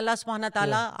between Allah subhanahu wa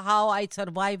ta'ala, how I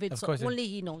survive. It's course, yeah. only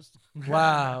He knows.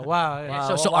 Wow.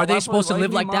 Yeah. So Why- are they why- supposed to why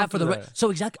live you like mom that for do the that? so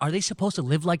exactly? Are they supposed to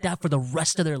live like that for the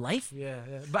rest of their life? Yeah.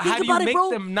 But Think how do you about it, make bro.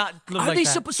 them not live Are like they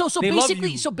that? so They love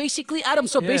basically you. basically Adam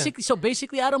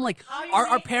basically Adam, like are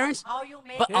our parents how you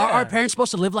make but are our parents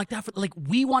supposed to live like that for, like,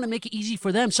 we want to make it easy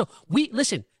for them. So we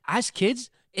listen, as kids,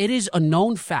 it is a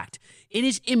known fact. It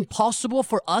is impossible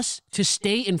for us to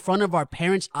stay in front of our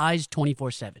parents' eyes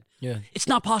 24/7. Yeah. It's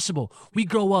not possible. We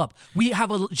grow up. We have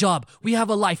a job. We have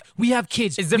a life. We have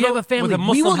kids. It's We different have a family. with a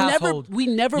Muslim We will household.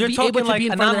 never You're be talking able to like be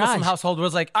in a front of their non-Muslim eyes. household where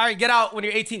it's like, all right, get out when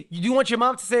you're 18. You do want your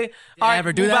mom to say, all right,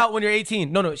 ever do move that? out when you're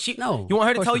 18. No. No, You want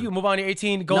her of to course tell not. you, move out when you're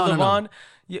 18, go No, to no, no. Ron.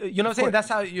 You know what I'm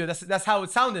saying? That's how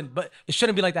it sounded. But it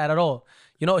shouldn't be like that at all.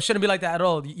 It shouldn't be like that at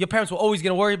all. Your parents will always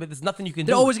gonna worry, but there's nothing you can do.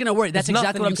 They're always going to worry. That's There's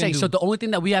exactly nothing what I'm you can saying. do. So the only thing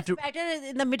that we have to Better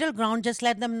in the middle ground, just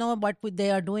let them know what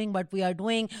they are doing, what we are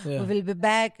doing. We will be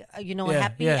back,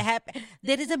 happy.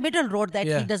 There is a middle road that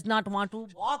he does not want to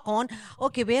walk on.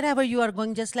 Okay, wherever you are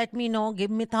going, just let me know, give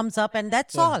me thumbs up, and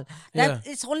that's all.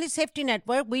 It's only safety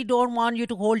network. We don't want you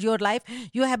to hold your life.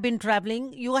 You have been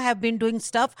traveling, you have been doing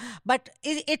stuff, but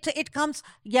it comes,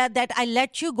 that I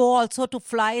let you go also to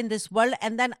fly in this world,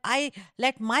 and then I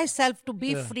let myself to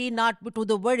be free, not to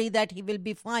the worry that he will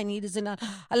be fine. He is in Allah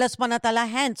subhanahu wa ta'ala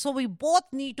hands. So we both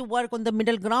need to work on the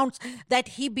middle grounds, that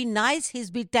he be nice, he's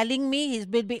be telling me, he's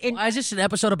be Why is this an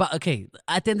episode about, okay,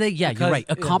 at the end of the day, you're right,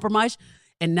 a compromise.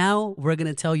 And now we're going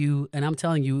to tell you, and I'm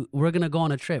telling you, we're going to go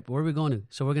on a trip. Where are we going to?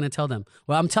 So we're going to tell them.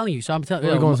 Well, I'm telling you. So I'm telling you.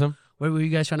 Where are we going, Sam? Where were you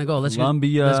guys trying to go?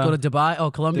 Colombia. Let's go to Dubai.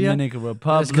 Oh, Colombia. Dominican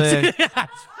Republic.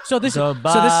 So this is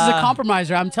a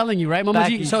compromiser. I'm telling you, right, Mama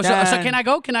G? So can I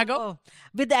go? Can I go? Oh,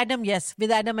 with Adam, yes.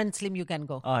 With Adam and Slim, you can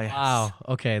go. Oh yes. Wow.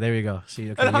 Okay, there we go. See,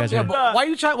 okay, you guys Yeah, are. but why are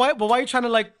you trying? Why are you trying to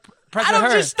like pressure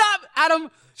Adam, her? just stop.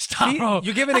 Adam, stop, See, bro.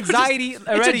 you're giving Adam, anxiety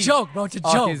already. It's a joke, bro. It's a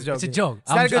Oh, joke. okay, It's a joke. It's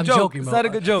not a good I'm joke. joking, It's bro. not a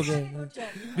good joke.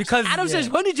 Because Adam says,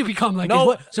 when did you become like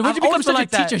No, this? So when did you I've become always been such like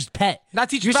a that. teacher's pet? Not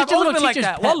teacher's You're pet, such a I've little always been like teacher's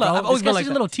that. pet, Wallah, bro. I've always This been guy's like just a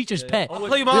that. little teacher's pet. I'll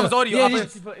play your mom's audio. Yeah, I'll yeah.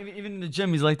 play- Even in the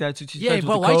gym, he's like that too. Yeah,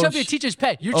 but why you trying to be a teacher's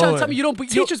pet? You're trying to tell me you don't.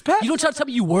 Teacher's pet? You don't try to tell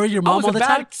me you worry your mom was all a the bad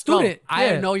time. student. No, I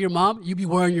Yeah. know your mom. You be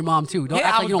worrying your mom too. Don't Yeah,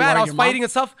 act I like was you don't bad. worry I was your mom. fighting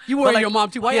and stuff. You But worry like- your mom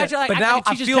too. Why yeah, you acting but like now a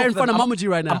I teacher's feel pet in front of I'm- Mama G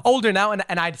right now? I'm older now, and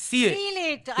I see it.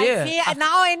 Feel it. Yeah. I feel.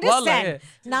 Now I Wallah, understand.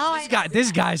 Now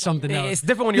This guy's something else. It's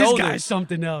different when you're this older. This guy's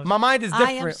something else. My mind is different.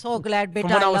 I am so glad, beta.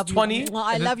 From when I was love 20. You.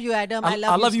 I love you, Adam. I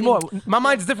I love you Slim. more. My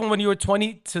mind is different when you were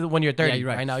 20 to when you're 30 Yeah, you're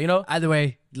right. now, you know? Either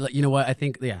way, you know what? I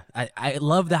think I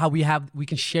love that how we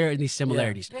can share in these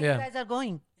similarities. Where Yeah. you guys are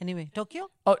going? Anyway, Tokyo?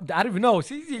 Oh, I don't even know.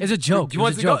 See, It's a joke. Do you It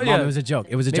want was to a joke, go? Mom. Yeah. It was a joke.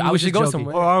 It was a Maybe joke. I we was should just go joking.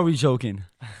 somewhere. Or are we joking?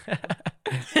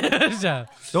 So,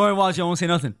 Don't worry, watch. I won't say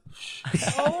nothing.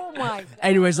 Oh my.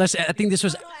 anyways, I think this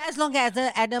was. As long as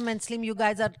Adam and Slim, you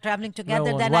guys are traveling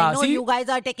together, No, then wow, I know see? you guys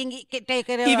are take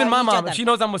care of Even my each mom, other. if she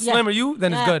knows I'm with Yeah. Slim or you,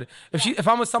 then it's Yeah. good. If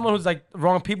I'm with someone who's like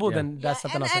wrong people, then that's Yeah,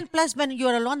 something else. and plus, when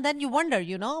you're alone, then you wonder,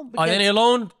 Oh, because- then you're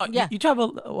alone? Yeah. You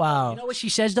travel? Wow. You know what she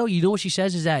says though? You know what she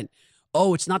says is that,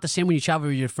 oh, it's not the same when you travel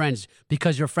with your friends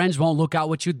because your friends won't look out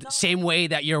with you the same way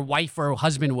that your wife or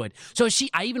husband would. So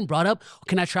I even brought up,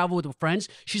 can I travel with friends?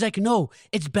 She's like, no,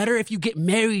 it's better if you get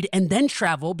married and then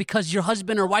travel because your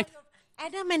husband or wife.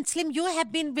 Adam and Slim, you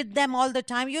have been with them all the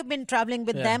time. You've been traveling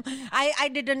with them. I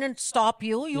didn't stop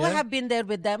you. You have been there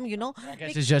with them, I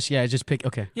guess it's just pick.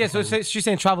 Okay. Yeah, so she's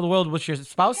saying travel the world with your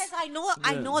spouse? Yes, I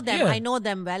know them. Yeah. I know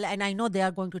them well, and I know they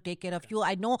are going to take care of you.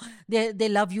 I know they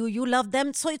love you. You love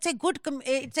them. So it's a good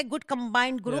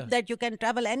combined group that you can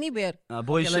travel anywhere.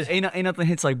 Boys trips ain't nothing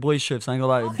hits like boys trips. I ain't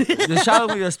gonna lie. Just traveling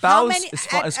with your spouse, many-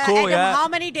 it's Ad- cool. Adam, Yeah. how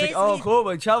many It's like, days oh, we- cool.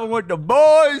 But traveling with the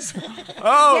boys.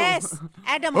 Oh. Yes,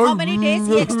 Adam. How many days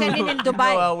he extended in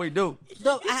Dubai? Well, we do.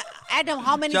 So, Adam,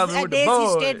 how many Traveling with the days he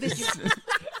boys. stayed with you?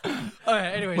 All right.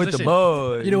 Anyways, With the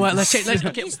boys. You know what? Let's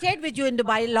okay. He stayed with you in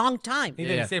Dubai a long time. He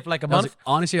didn't stay for like a That was- month.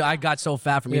 honestly, I got so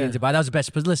fat from eating Yeah. Dubai. That was the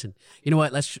best. But listen, you know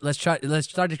what? Let's start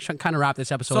to kind of wrap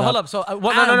this episode. So hold up. up. So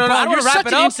no, Adam, I bro, don't want you're to wrap such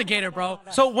it an up. instigator, bro.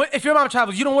 So if your mom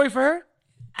travels, you don't worry for her?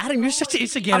 Adam, you're such an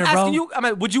instigator, I'm asking bro. you. I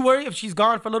mean, would you worry if she's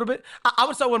gone for a little bit? I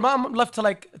would start when mom left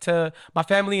to my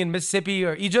family in Mississippi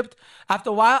or Egypt.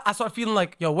 After a while, I started feeling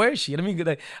like, yo, where is she? Let me get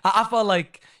like, I felt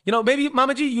like, maybe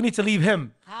Mama G, you need to leave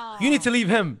him. You need to leave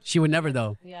him. She would never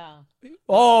though. Yeah.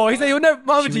 Oh, he said you would never,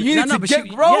 Mama G, you need to but get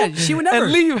she, bro. yeah, she would never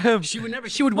and leave him. She would never.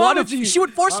 She would Mama want to. G. She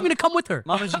would force me to come with her.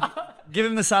 Mama G, give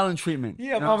him the silent treatment.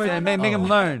 Yeah, You know what I'm Mama saying? G. Make him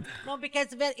learn. No, because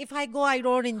if I go, I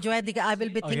don't enjoy the. I will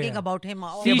be thinking yeah. about him.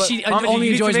 Oh, See, But she Mama G, only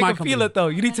you need enjoys to make my him feel company. it though.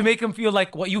 You need to make him feel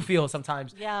like what you feel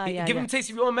sometimes. Yeah, yeah, Give him yeah. a taste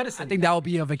of your own medicine. I think that would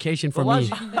be a vacation for Why me.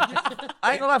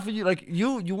 I ain't gonna lie for you. Like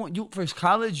you for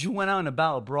college, you went out and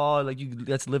about abroad. Like you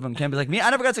got to live on campus. Like me, I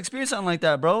never got to experience something like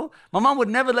that, bro. My mom would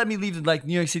never let me leave like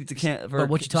New York City to camp. But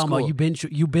what you talking about?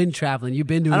 You've been traveling. You've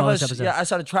been doing I all know, this but episode. yeah, I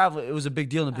started traveling. It was a big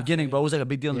deal in the beginning, bro. It was like a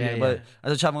big deal in the Yeah, beginning. yeah. But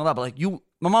I started traveling a lot. But like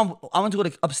my mom, I went to go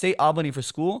to upstate Albany for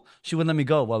school. She wouldn't let me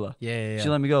go, Wallah. Yeah. She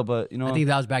let me go, but I think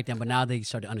that was back then, but now they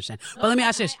start to understand. But let me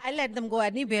ask this. I let them go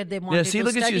anywhere they want. yeah. See,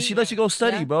 look at you. She let you go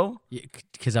study, Yeah. bro.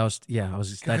 Because I was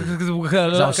studying.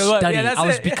 Because I was studying. Yeah, that's I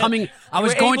was it. becoming. I You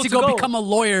was were going able to to go go. become a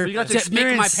lawyer You got to to make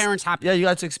my experience. parents happy. Yeah, you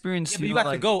got to experience. But you got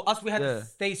like, to go. Us, we had yeah. to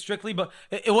stay strictly, but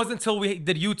it wasn't until we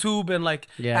did YouTube and like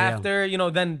Yeah, after,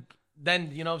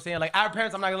 then you know what I'm saying? Like our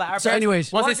parents, I'm not gonna lie. Our So parents,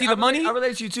 anyways- once they see the money, I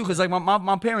relate to you too, because like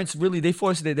my parents really they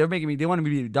forced it. They were making me. They wanted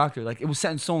me to be a doctor. Like it was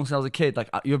set in stone since I was a kid. Like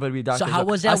you're about to be a doctor. So how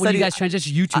was I that when you studied- guys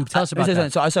transitioned to YouTube? Tell us about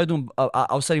that. So I started doing.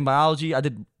 I was studying biology. I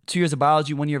did 2 years of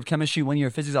biology, 1 year of chemistry, 1 year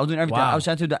of physics. I was doing everything. Wow. I was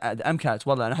trying to do the MCATs.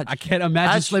 Wallah, I can't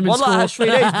imagine Slim in wallah, school. I had straight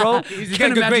A's, bro. You getting can't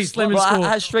good imagine grades, Slim in Bro, school. I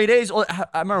had straight A's.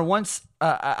 I remember once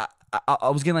I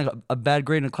was getting like a bad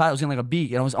grade in class. I was getting like a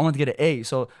B, and I wanted to get an A.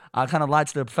 So I kind of lied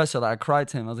to the professor. Like I cried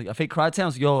to him. I was like, I fake cried to him. I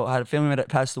was like, yo, I had a family member that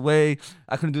passed away.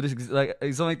 I couldn't do this, like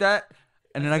something like that.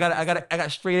 And then I got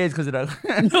straight A's because of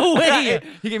that. No way.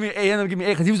 He gave me an A, and then gave me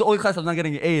an A because he was the only class I was not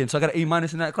getting an A in. So I got an A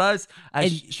minus in that class. I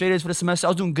had straight A's for the semester. I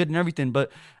was doing good and everything, but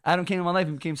Adam came in my life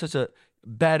and became such a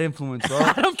bad influence, bro.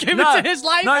 Adam came into his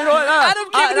life. No, you know what?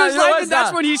 Adam came into his life, and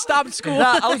that's when he stopped school.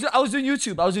 I was doing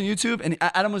YouTube, and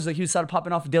Adam was like, he started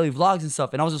popping off daily vlogs and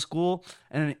stuff, and I was at school,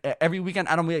 and every weekend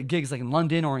Adam would get gigs like in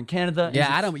London or in Canada. Yeah,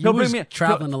 Adam, you was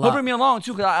traveling a lot. He'll bring me along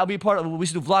too, because I'll be part of. We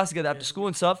used to do vlogs together after school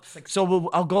and stuff. So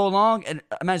I'll go along, and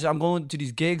imagine I'm going to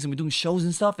these gigs and we're doing shows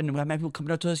and stuff, and we have people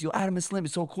coming up to us, yo, Adam and Slim,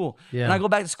 it's so cool. Yeah. And I go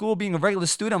back to school being a regular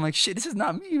student. I'm like, shit, this is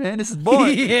not me, man. This is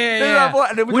boring. Yeah.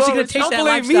 And then we Once go you get a and- taste of that Don't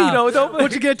blame me, lifestyle. though.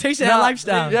 Once you get a taste of that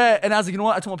lifestyle. Yeah, and I was like, you know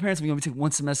what? I told my parents, we're gonna take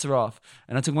one semester off,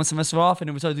 and I took one semester off, and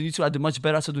then we started doing YouTube. I did much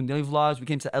better. I started doing daily vlogs. We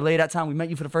came to LA that time. We met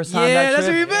you for the first time. Yeah, that that's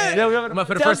trip. where we met. Yeah, we met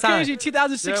For the That was first time. crazy.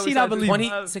 2016, Yeah, I we believe. started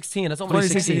 2016. That's almost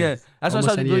 2016, yeah. That's when I Almost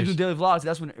started 10 really years. doing daily vlogs.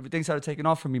 That's when everything started taking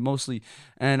off for me mostly,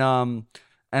 and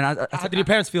How did your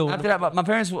parents feel? after that, my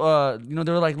parents, they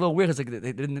were like a little weird because like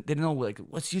they didn't know like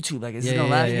what's YouTube like. It's Yeah, you know,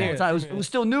 yeah, last yeah. year. It was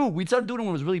still new. We started doing it when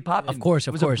it was really popping. Of course.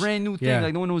 It was a brand new thing. Yeah.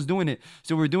 Like no one was doing it.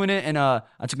 So we were doing it, and I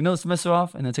took another semester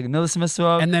off, and then took another semester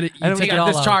off, And then you we take it got all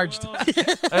out. discharged.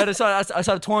 I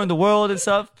started touring the world and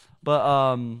stuff.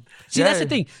 But See, that's the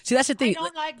thing. That's the I thing.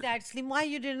 don't like that, Slim. Why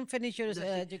you didn't finish your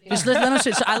education? Just let me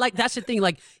say. So I like that's the thing.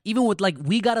 Like even with like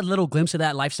we got a little glimpse of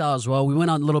that lifestyle as well. We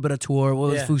went on a little bit of tour. What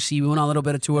was Yeah. Fusi? We went on a little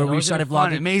bit of tour. We started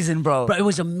fun, vlogging. amazing, bro. Bro, it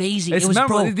was amazing. It's It was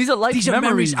memorable. bro. These are life memories.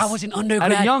 memories. I was in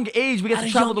undergrad. At a young age, we get At to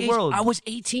a travel young the age, world. I was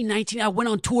 18, 19. I went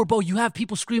on tour, bro. You have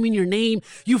people screaming your name.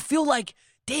 You feel like,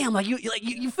 damn, like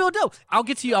you feel dope. I'll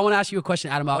get to you. I want to ask you a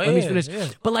question, Adam. Let me yeah, finish. yeah.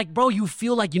 But like, bro, you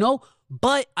feel like,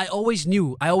 but I always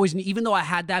knew, even though I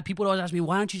had that, people would always ask me,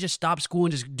 why don't you just stop school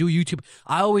and just do YouTube?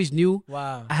 I always knew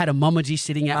Wow. I had a Mama G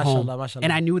sitting at home. Mashallah.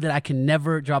 And I knew that I can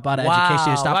never drop out of Wow.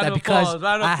 education and stop Round that of because applause,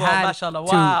 round of I applause, had mashallah.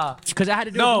 Wow. because I had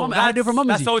to do No, it for Mama. I had to do it for Mama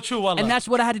that's G. so true, wallah. And that's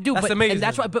what I had to do. That's but, amazing. And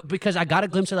that's why, but because I got a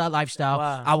glimpse of that lifestyle,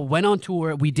 Wow. I went on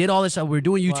tour. We did all this. We were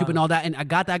doing YouTube and all that. And I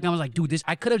got that. And I was like, dude,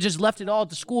 I could have just left it all at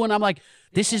the school. And I'm like,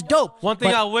 this is dope. One thing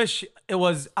But- I wish it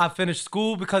was I finished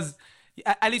school because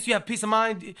at least you have peace of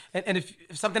mind, and if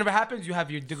something ever happens, you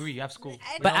have your degree, you have school.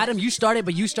 But Adam, you started.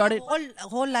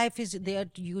 Whole life is there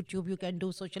to YouTube. You can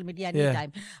do social media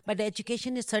anytime. But the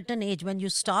education is certain age. When you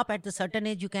stop at the certain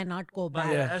age, you cannot go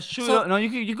back. Yeah. That's true. So- No,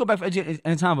 you go back for education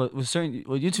anytime, but with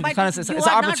YouTube, But kind of it's you an are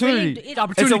not opportunity. willing to- It's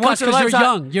opportunity It's a once in a because you're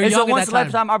lifetime. young. You're It's young a at once that in a time.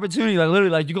 lifetime opportunity. Like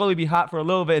literally, like you can only be hot for a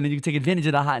little bit, and then you can take advantage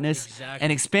of the hotness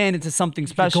and expand into something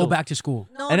special. Go back to school.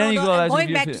 No, And then you go, and as going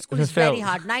if back you- to school if it is very fails.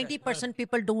 hard. 90%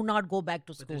 people do not go back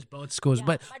to school. Both schools. Yeah,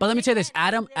 but but let me say this,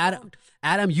 they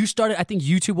Adam, you started, I think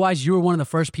YouTube wise, you were one of the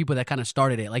first people that kind of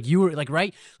started it. Like you were like,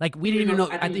 right? Like we didn't even know,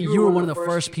 I think you were one of the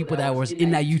first people that was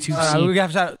in that YouTube We scene.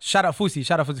 got shout out Fusi.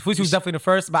 Fusi was definitely the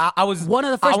first, but I was One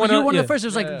of the first, but you were one of yeah. the first. It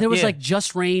was like, there was Yeah. like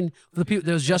Just Rain, for the people,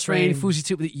 there was Just Rain, Rain. Fusi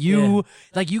too, you,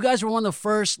 like you guys were one of the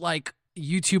first like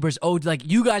YouTubers. Oh, like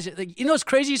you guys, like, it's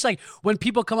crazy. It's like when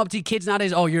people come up to kids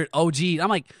nowadays, oh, you're OG. I'm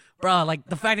like, bro, like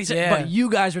the fact he said, Yeah. but you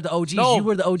guys were the OGs. No, You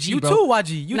were the OG, You bro. too,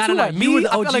 YG. You No, too. no, like, you were the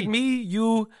I feel OG. like me,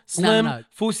 you, Slim, no.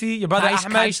 Fusi, your brother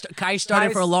Ahmed. Kai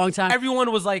started for a long time.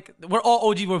 Everyone was like, we're all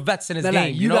OG. We're vets in this No,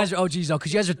 game. you know? guys are OGs though,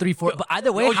 because you guys are 3-4. But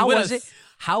either way, OG how with was us. it?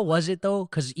 How was it though?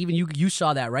 Because even you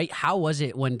saw that, right? How was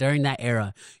it when during that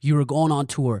era you were going on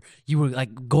tour, you were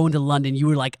like going to London, you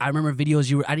were like, I remember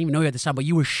videos, I didn't even know you at the time, but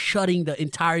you were shutting the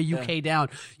entire UK down.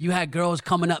 You had girls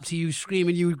coming up to you,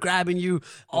 screaming you, grabbing you,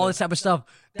 all this type of stuff.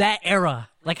 That era,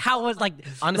 like how was like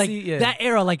Honestly, like, yeah. that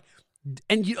era, like,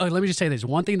 and let me just say this: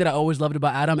 one thing that I always loved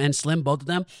about Adam and Slim, both of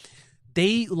them,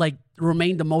 they like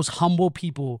remained the most humble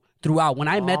people throughout. When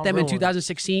I met them in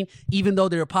 2016, even though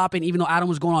they were popping, even though Adam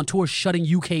was going on tour shutting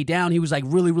UK down, he was like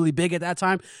really, really big at that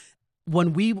time.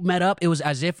 When we met up, it was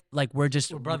as if like we're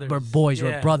brothers. we're boys, we're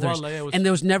Yeah, brothers, wallah, it was- and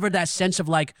there was never that sense of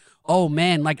like, oh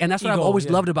man, like, and that's what I've Ego, always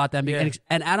yeah. loved about them. Yeah.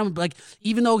 And Adam, like,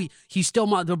 even though he's still,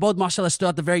 they're both mashallah still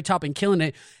at the very top and killing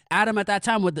it. Adam at that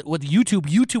time with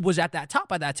YouTube was at that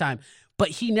top at that time, but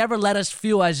he never let us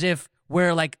feel as if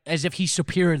we're like as if he's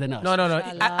superior than us. No.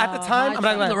 At the time, I'm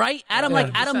not gonna Right, Adam. Yeah.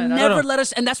 Like Adam No, never no. let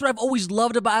us, and that's what I've always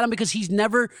loved about Adam because he's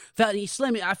never felt. He's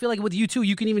Slim. I feel like with you too,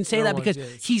 you can even say No, that because yeah.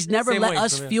 he's never Same let way,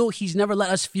 us so, yeah. feel. He's never let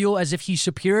us feel as if he's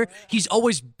superior. He's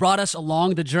always brought us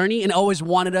along the journey and always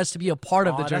wanted us to be a part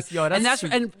of the Aw, journey. that's- yo, that's and that's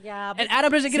sweet. and Yeah, and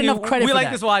Adam doesn't get See, enough credit. we for like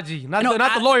that. this YG, not No,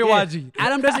 the loyal YG.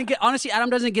 Adam doesn't get Adam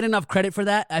doesn't get enough credit for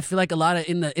that. I feel like a lot of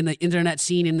in the internet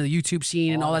scene, in the YouTube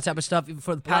scene, and all that type of stuff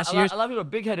for the past years. A lot of people are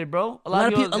big headed, bro. A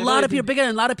lot of people are bigger, and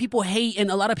a lot of people hate,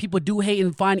 and a lot of people do hate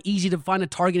and find easy to find a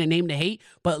target and name to hate.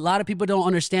 But a lot of people don't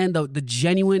understand the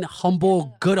genuine,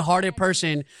 humble, good-hearted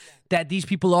person that these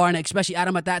people are, and especially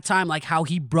Adam at that time, like how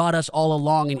he brought us all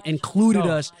along and included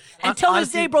us. And till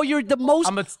this day, bro, you're the most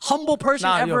humble person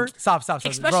ever. Stop.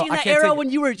 Especially Bro, in I that can't era take it. when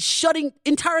you were shutting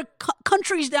entire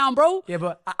countries down, bro. Yeah,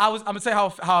 but I'm gonna say how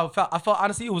I felt. I felt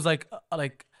honestly it was like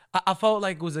I felt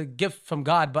like it was a gift from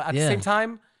God, but at the same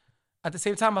time, I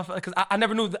felt because I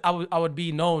never knew that I would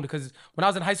be known, because when I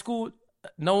was in high school,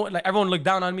 like everyone looked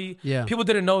down on me. Yeah. People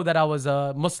didn't know that I was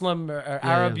a Muslim or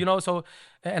Arab, you know. So,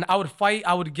 and I would fight,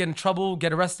 I would get in trouble,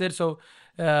 get arrested. So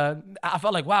I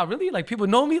felt like, wow, really? Like people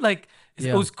know me? Like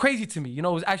it was crazy to me, you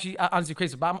know. It was actually honestly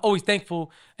crazy, but I'm always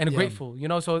thankful and grateful, you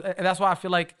know. So and that's why I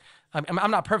feel like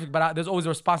I'm not perfect, but there's always a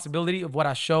responsibility of what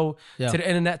I show to the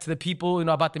internet, to the people, you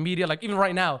know, about the media. Like even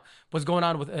right now, what's going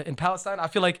on with in Palestine, I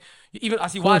feel like even I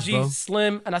see Waji,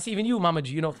 Slim, and I see even you, Mama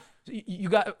G, you know. You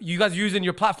guys using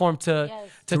your platform to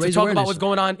talk about what's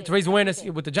going on, to raise awareness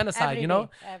with the genocide, you know?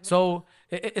 So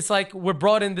it's like we're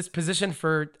brought in this position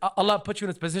for, Allah put you in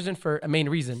this position for a main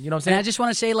reason, you know what I'm saying? And I just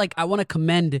want to say, like, I want to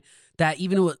commend that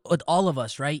even with all of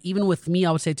us, right? Even with me,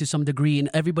 I would say to some degree, and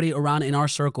everybody around in our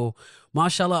circle,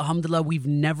 mashallah, alhamdulillah, we've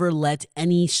never let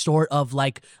any sort of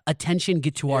like attention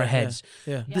get to our heads.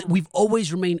 We've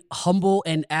always remained humble,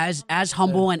 and as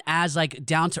humble and as like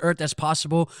down to earth as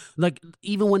possible. Like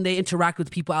even when they interact with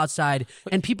people outside,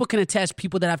 and people can attest,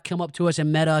 people that have come up to us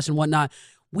and met us and whatnot,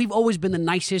 we've always been the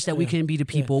nicest that we can be to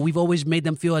people. We've always made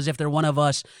them feel as if they're one of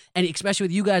us. And especially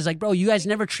with you guys, like, bro, you guys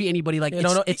never treat anybody like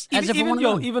it's as if even, we're one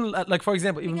of them. even like for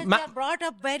example, Because even they are brought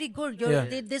up very good.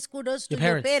 This kudos to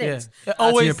your parents.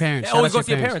 Always your parents. Always Shout go out to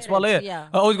to your your parents. Well, Yeah.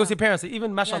 always go to your parents.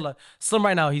 Even mashallah, Slim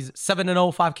right now, he's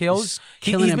 7-0, 5 KOs. He's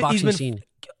killing He's the been- boxing been scene.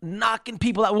 knocking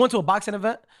people out. We went to a boxing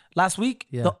event last week.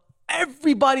 Yeah.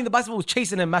 Everybody in the boxing was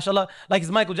chasing him, mashallah, like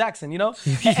he's Michael Jackson, you know?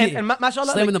 And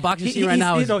mashallah, Slim in the boxing scene right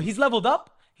now You is- know, he's leveled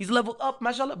up. He's leveled up,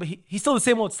 mashallah, but he's still the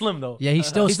same old Slim, though. Yeah, he's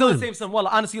still the Slim. same Slim. Well,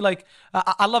 honestly, like,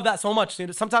 I love that so much. You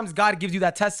know, sometimes God gives you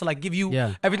that test to, like, give you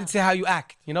everything to see how you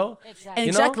act, you know? And You know?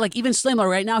 exactly, like even Slim, like,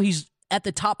 right now, he's at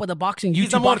the top of the boxing He's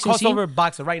the YouTube more boxing scene. crossover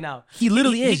boxer right now. He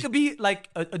literally He is. could be, like,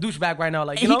 a douchebag right now.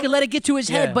 Like, And you he know? could let it get to his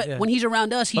head, Yeah, but yeah. when he's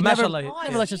around us, he But never, mashallah,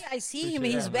 never lets us. I see him.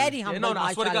 He's very humble. no,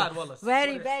 I swear to God, mashallah. Wallace.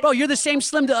 Very, very. Bro, you're the same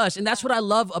Slim to us, and that's what I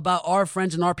love about our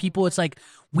friends and our people. It's like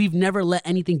we've never let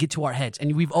anything get to our heads,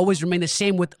 and we've always remained the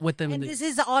same with them. And this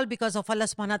is all because of Allah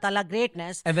subhanahu wa ta'ala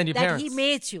greatness. And then your that He parents.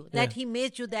 made you. That He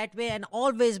made you that way, and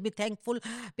always be thankful,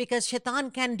 because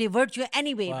shaitan can divert you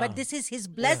anyway. But this is his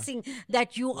blessing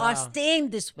that you are staying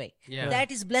this way. Yeah.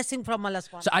 That is blessing from Allah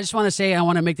subhanahu wa So I just want to say, I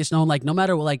want to make this known, like no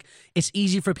matter what, like it's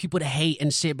easy for people to hate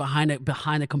and sit behind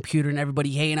a computer and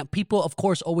everybody hate. And people, of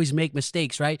course, always make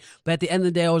mistakes, right? But at the end of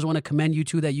the day, I always want to commend you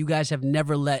too that you guys have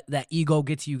never let that ego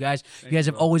get to you guys. You guys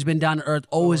have always been down to earth,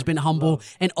 always been humble,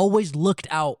 and always looked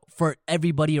out for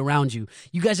everybody around you.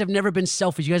 You guys have never been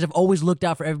selfish. You guys have always looked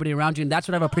out for everybody around you, and that's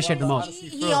what I've appreciated the most.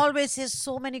 He always says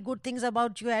so many good things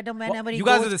about you, Adam. Whenever he You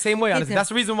guys goes, are the same way, he honestly. says- That's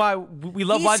the reason why we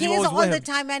love He Waji says always all with the him.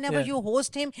 time whenever Yeah. you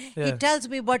host him, he Yeah. tells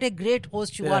me what a great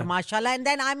host you Yeah. are, mashallah. And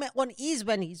then I'm on ease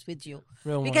when he's with you,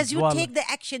 Real because one. you Wallah. take the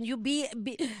action.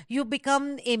 You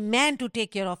become a man to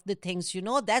take care of the things. You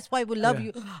know that's why we love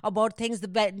you about things.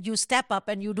 You step up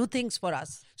and you do things for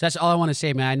us. So that's all I want to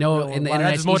say, man. I know in the Wow, internet, that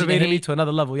it's just easy to motivated me hate. to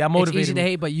another level. Yeah, It's motivated easy to me.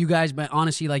 hate, but you guys, but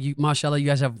honestly, like you, mashallah, you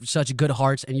guys have such good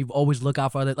hearts, and you've always look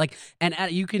out for other. Like, and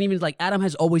you can even like Adam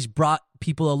has always brought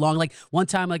people along. Like one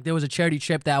time, like there was a charity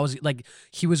trip that was like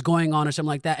he was going on or something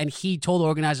like that, and he told the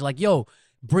organizer like, "Yo,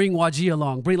 bring Waji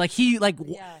along. Bring like he like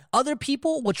other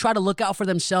people will try to look out for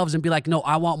themselves and be like, no,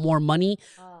 I want more money.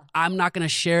 I'm not gonna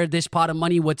share this pot of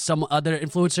money with some other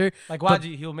influencer. Like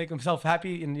Waji, he'll make himself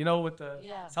happy, and you know, with the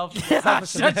selfish.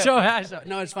 Shut your ass up.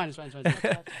 No, it's fine. It's fine. It's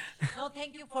fine. No,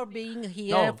 thank you for being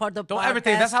here No, for the don't podcast. ever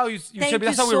think that's how you Thank should be.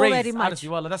 That's you how we so raised. very much. Honestly,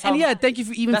 Wallah, that's how. And yeah, thank you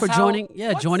for that's how-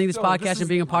 What? joining this Yo, podcast is- and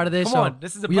being a part of this. Come So on,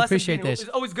 this is a we blessing. appreciate this. It's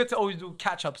always good to always do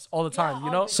catch ups all the time.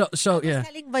 You know. So yeah.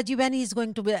 Telling Vaji when he's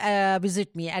going to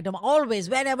visit me, Adam. Always,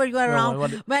 whenever you are No, around,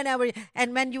 what- whenever,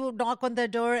 and when you knock on the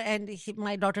door, and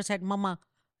my daughter said, "Mama,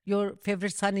 your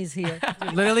favorite son is here."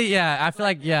 Literally, yeah. I feel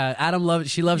like Adam loves.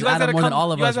 She loves You guys Adam gotta more come. than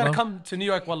all of you us, guys gotta bro. come to New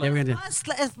York, Wallah. Yeah, we're gonna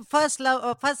do. First love,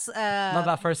 Love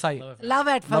at first sight. love at Love first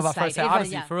at first sight. sight.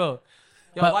 Honestly, Yeah. for real.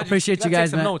 Yo, But Waji, appreciate you gotta guys, take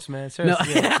some man. notes, man. No,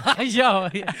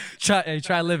 Seriously. yo,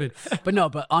 try living. But no,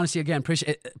 but honestly, again,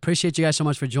 appreciate you guys so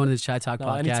much for joining the Chai Talk No,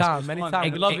 podcast.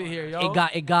 anytime. We love it here, yo.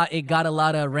 It got a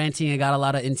lot of ranting. It got a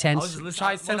lot of I was intense. just listening.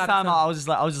 Try One 10 out of time 10.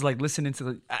 I was just like listening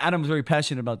to Adam was very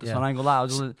passionate about this Yeah. one. I ain't gonna lie.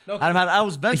 I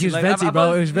was venting. He was like, venting, I bro.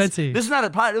 was- It was venting. This is not a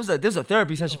pod. This was a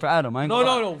therapy session for Adam. I ain't No, gonna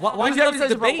lie. no, no. Why Why is you that therapy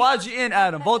session for debate? Waji and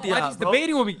Adam? Both of y'all. Waji's bro.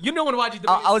 debating with me. You know when Waji's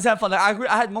debating. I was having fun. Like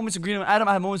I had moments agreeing with Adam.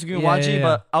 I had moments agreeing with Yeah, Waji, yeah, yeah.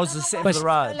 but I was the same. But the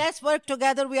ride. let's work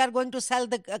together. We are going to sell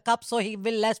the cup so he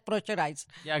will less pressurize.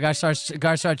 Yeah, guys,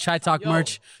 start Chai Talk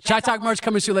merch. Chai Talk merch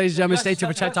coming soon, ladies and gentlemen. Stay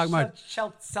tuned for Chai Talk merch.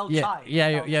 Sell Yeah, chai.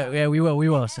 yeah. We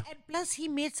will. So, And plus, he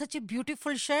made such a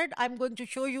beautiful shirt. I'm going to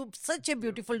show you such a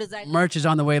beautiful design. merch is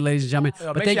on the way, ladies and gentlemen. Yo,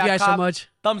 But make thank sure you y'all guys so cop. much.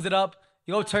 Thumbs it up.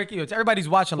 You go Turkey. Everybody's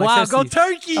watching. Like, Wow, seriously. go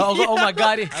Turkey. Oh my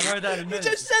God. I've heard that in minutes.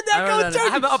 Just said that, go Turkey. I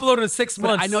haven't uploaded in 6 But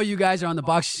months. I know you guys are on the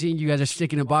boxing scene. You guys are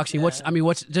sticking to boxing. What's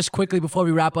just quickly before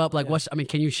we wrap up? Like,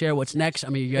 can you share what's next? I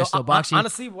mean, you guys still boxing?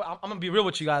 Honestly, I'm gonna be real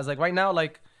with you guys. Like right now,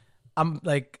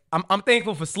 I'm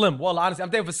thankful for Slim. Well, honestly, I'm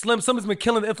thankful for Slim. Slim has been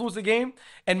killing the influencer game,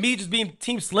 and me just being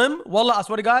Team Slim. Wallah, I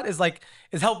swear to God, is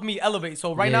helping me elevate.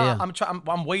 So right now, yeah.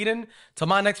 I'm waiting till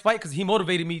my next fight because he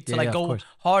motivated me to Yeah, of go course.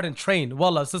 hard and train.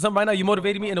 Wallah, so right now you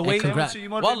motivated me in a way. congrats. You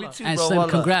motivate me Wallah. too, and bro. Slim,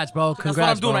 Wallah. congrats, bro. That's what I'm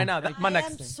Congrats, doing bro. right now. That's my I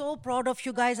next am thing. so proud of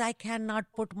you guys. I cannot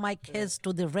put my kids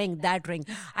to the ring, that ring.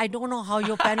 I don't know how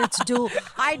your parents do.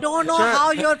 I don't know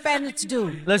how your parents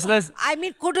do. Let's. I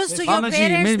mean, kudos to your Mama G,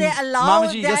 parents. They allow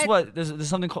Mama G, that. guess what? There's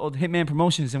something called Hitman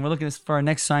Promotions, and we're looking for our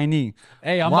next signee.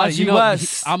 Hey, YG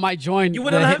West. I might join You the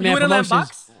wouldn't let Hitman him Promotions.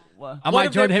 box? I What might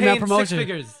if join the they're Hitman paying 6 Promotions.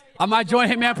 figures? I might join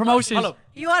Hitman Promotions. Hold up.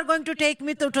 You are going to take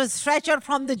me to stretcher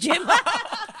from the gym.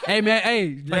 Hey, man,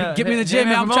 Yeah, get me in the Hitman gym,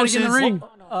 man. I'm trying to get in the ring.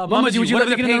 Promotions. Mama G, would you what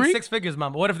let if me they're get in the paying ring? 6 figures,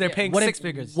 Mama? What if they're paying What 6 if,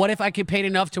 figures? What if I get paid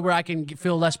enough to where I can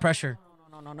feel less pressure?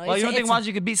 No. Well, you don't think it's-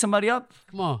 YG could beat somebody up?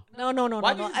 Come on. No.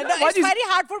 Why do you- I know, why it's do you- very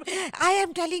hard for me. I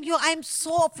am telling you, I'm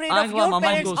so afraid I of ain't gonna lie, your my mind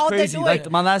parents, goes how crazy. they do Like,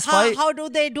 it. my last fight- How do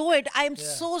they do it? I'm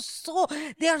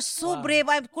they are so brave.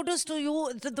 I'm kudos to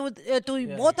you, to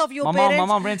both of your My parents.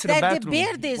 mom ran to the that bathroom. they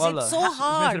bear this. Wallah. It's so She ran to the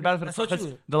hard. bathroom. That's so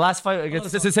true. The last fight against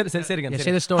Say it again. Yeah, Say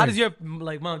say it. the story. How does your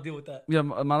mom deal with that? Yeah,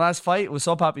 my last fight was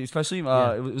so popular, especially it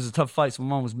was a tough fight. So my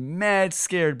mom was mad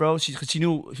scared, bro. Cause she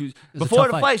knew was a before tough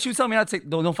the fight. fight. She was telling me not to take.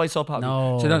 Don't fight so popular.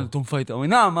 No. She said, don't fight though. I'm like,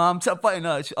 nah, mom, I'm tough fighting.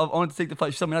 I wanted to take the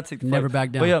fight. She told me not to take the fight. Never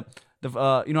back down. But yeah.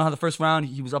 You know how the first round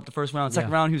he was up the first round,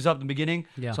 second Yeah. round he was up in the beginning.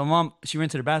 Yeah. So my mom she ran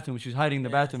to the bathroom. She was hiding in the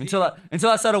bathroom until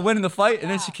I started winning the fight, and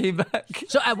then she came back.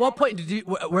 So at what point did you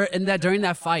were in that during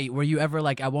that fight were you ever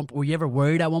like were you ever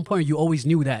worried at one point or you always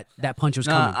knew that punch was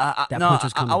coming? Punch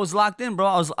was coming. I was locked in, bro.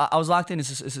 I was locked in.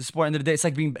 It's a sport. End of the day, it's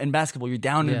like being in basketball. You're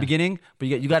down in Yeah. the beginning, but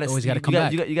you got to Always gotta come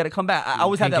back. You got to come back. I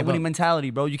always have can't that give winning up. mentality,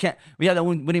 bro. You can't. We have that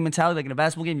winning mentality. Like in a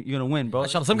basketball game, you're gonna win, bro.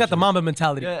 Some got the Mamba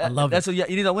mentality. Yeah, I love that's what you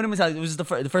need that winning mentality. It was just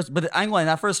the first, but I ain't going.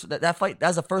 That fight.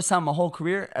 That's the first time in my whole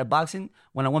career at boxing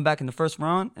when I went back in the first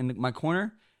round in my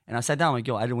corner. And I sat down like,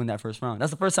 yo, I didn't win that first round.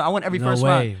 That's the first time I won every No first way.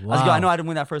 round. I was like, yo, Wow. I know I didn't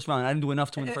win that first round. I didn't do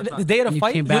enough to win the first The round. day of the You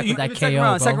fight, came back with that Even second KO,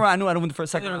 round, bro. second round, I knew I didn't win the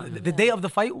first second round. the day of the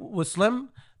fight was Slim.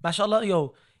 Mashallah,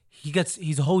 yo,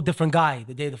 he's a whole different guy.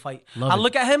 The day of the fight, Love I it.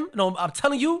 look at him. No, I'm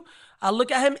telling you, I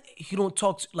look at him. He don't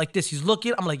talk like this. He's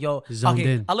looking. I'm like, yo, Zoned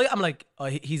in. I'm like, oh,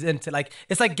 he's into like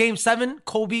it's like Game 7,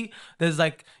 Kobe. There's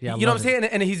like, Yeah, you know love what I'm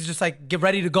saying, and he's just like, get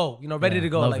ready to go. You know, ready Yeah, to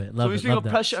go. love Like, it, So love when you it, speak love of that.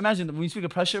 pressure, imagine when you speak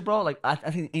of pressure, bro. Like I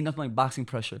think ain't nothing like boxing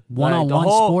pressure. One-on-one Like, the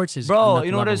whole- sports is bro. another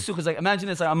You know what it level. is too? Because like imagine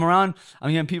this. Like I'm around.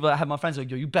 I'm hearing people. I have my friends like,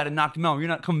 yo, you better knock him out. You're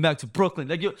not coming back to Brooklyn.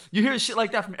 Like you hear shit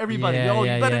like that from everybody. Yeah, yo,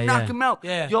 yeah, you better yeah, knock yeah. him out.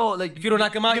 Yeah. Yo, like If you don't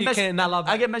knock him out, get you message- can't not love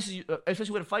him. I get messages,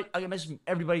 especially with a fight. I get messages from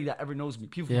everybody that ever knows me.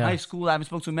 People from Yeah. high school. I haven't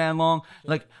spoken to a man long.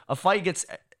 Like a fight gets.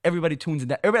 Everybody tunes in.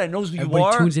 That everybody knows who Everybody you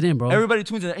are. tunes it in, bro. Everybody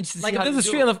tunes it in. Just to like see if how there's you a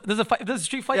do street, it. there's a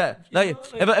street fight. Yeah, like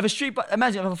if a street,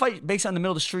 imagine if a fight based on the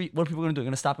middle of the street, what are people gonna do? They're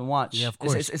gonna stop and watch. Yeah, of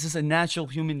It's- course. It's just a natural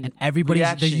human. And everybody's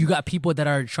reaction. you got people that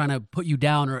are trying to put you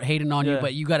down or hating on you, Yeah.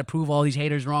 but you got to prove all these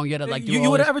haters wrong. You got to like do you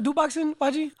all would this. ever do boxing,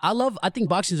 YG? I think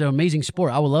boxing is an amazing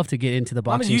sport. I would love to get into the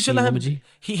I mean, boxing you should scene, let him. Mama G.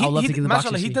 He, I would love to get in the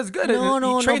mashallah, boxing he scene. does good.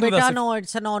 No, He trained with beta, us. no,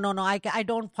 it's no. I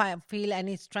don't feel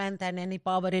any strength and any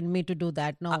power in me to do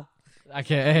that. No. I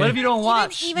can't. What if you don't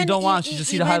watch? You don't watch. You just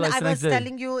see the highlights the I next was day.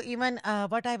 telling you, even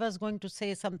what I was going to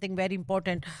say, something very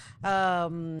important.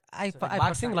 I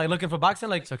Boxing, forgot. like looking for boxing,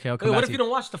 like okay, I'll come wait, back what to if you. you don't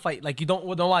watch the fight? Like you don't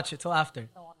watch it till after.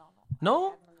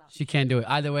 No. She can't do it.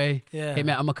 Either way, Yeah. hey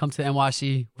man, I'm gonna come to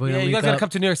NYC. We're Yeah, gonna you link guys gotta up. come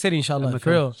to New York City, inshallah. I'ma For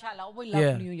come. real. Inshallah, we love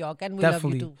Yeah. New York and we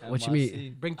Definitely. love you too. What you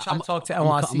mean? Bring Chop Talk to I'm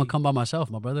NYC. gonna come by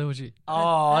myself, my brother. What you?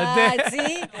 Oh,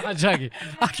 See? I'm joking.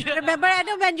 Remember,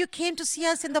 Adam, when you came to see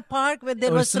us in the park when there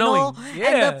It was was snow snowing. and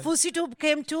Yeah. the Pussy Tube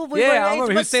came too? Yeah, I remember. It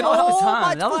He was was saying so all the time.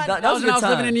 much That was- fun. that That was a when I good was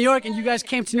living time. in New York and you guys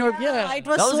came to New York. Yeah, It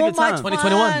was That was a so good time. much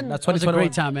 2021. fun. That's that was a 2021.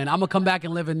 great time, man. I'm gonna come back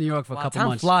and live in New York for a couple Time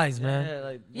months. flies, man. Yeah,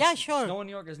 like, Yeah, sure. Snow in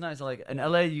New York is nice. Like in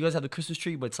LA, you guys have the Christmas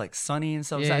tree, but it's like sunny and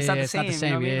stuff. Yeah, it's not yeah, the it's not same. the You know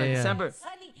same. what I mean? Yeah, Like yeah. December.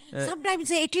 Sunny. Sometimes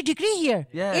it's 80 degree here.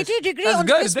 Yes. 80 degree That's on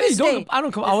good. Christmas Don't- Day. I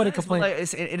don't. I wouldn't But complain.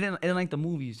 like, it ain't like the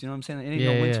movies, you know what I'm saying? It ain't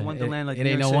Yeah, no Winter yeah. Wonderland like it New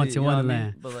ain't York no City, Winter you know what I mean?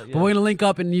 Wonderland. But, like, But we're gonna link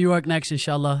up in New York next,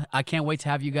 inshallah. I can't wait to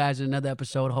have you guys in another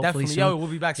episode. Hopefully Definitely. soon. Yo, we'll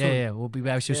be back soon. Yeah, we'll be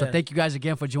back soon. So Yeah. thank you guys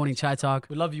again for joining Chai Talk.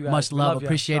 We love you guys. Much We love. love you.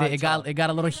 Appreciate it. Chai It got Talk. it got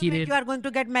a little When heated. you are going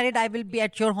to get married, I will be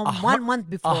at your home 1 month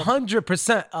before.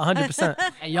 100%. 100%.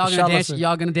 And y'all gonna Inshallah dance? soon.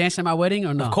 Y'all gonna dance at my wedding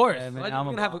or no? Of course. Yeah, man, We're I'm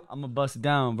gonna have a- gonna bust it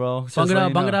down, bro. Just Bhangra, let you know.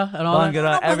 Bhangra and all that? Bhangra, No,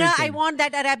 Bhangra, I everything. want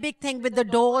that Arabic thing with the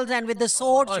dolls and with the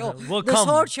sword show. We'll the come.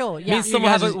 sword show. Me Yeah. and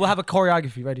someone guys we'll have a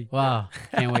choreography ready. Wow.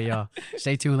 Can't wait, y'all.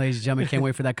 Stay tuned, ladies and gentlemen. Can't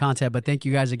wait for that content. But thank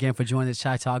you guys again for joining this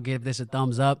Chai Talk. Give this a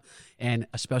thumbs up. And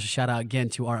a special shout out again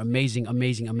to our amazing,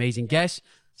 amazing, amazing guests.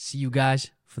 See you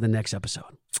guys for the next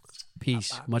episode.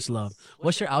 Peace. Much love.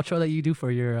 What's your outro that you do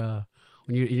for your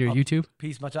when you your YouTube?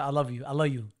 Peace, much. I love you. I love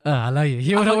you. I love you.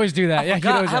 You would always do that. Yeah, you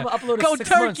forgot. always I haven't that. uploaded Go 6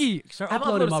 Turkey. months. Start I haven't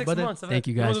uploading, uploaded my 6 brother. months. Thank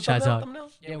you You want guys. the Chai thumbnail? Talk. Thumbnail?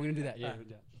 Yeah, we're gonna do that. Yeah.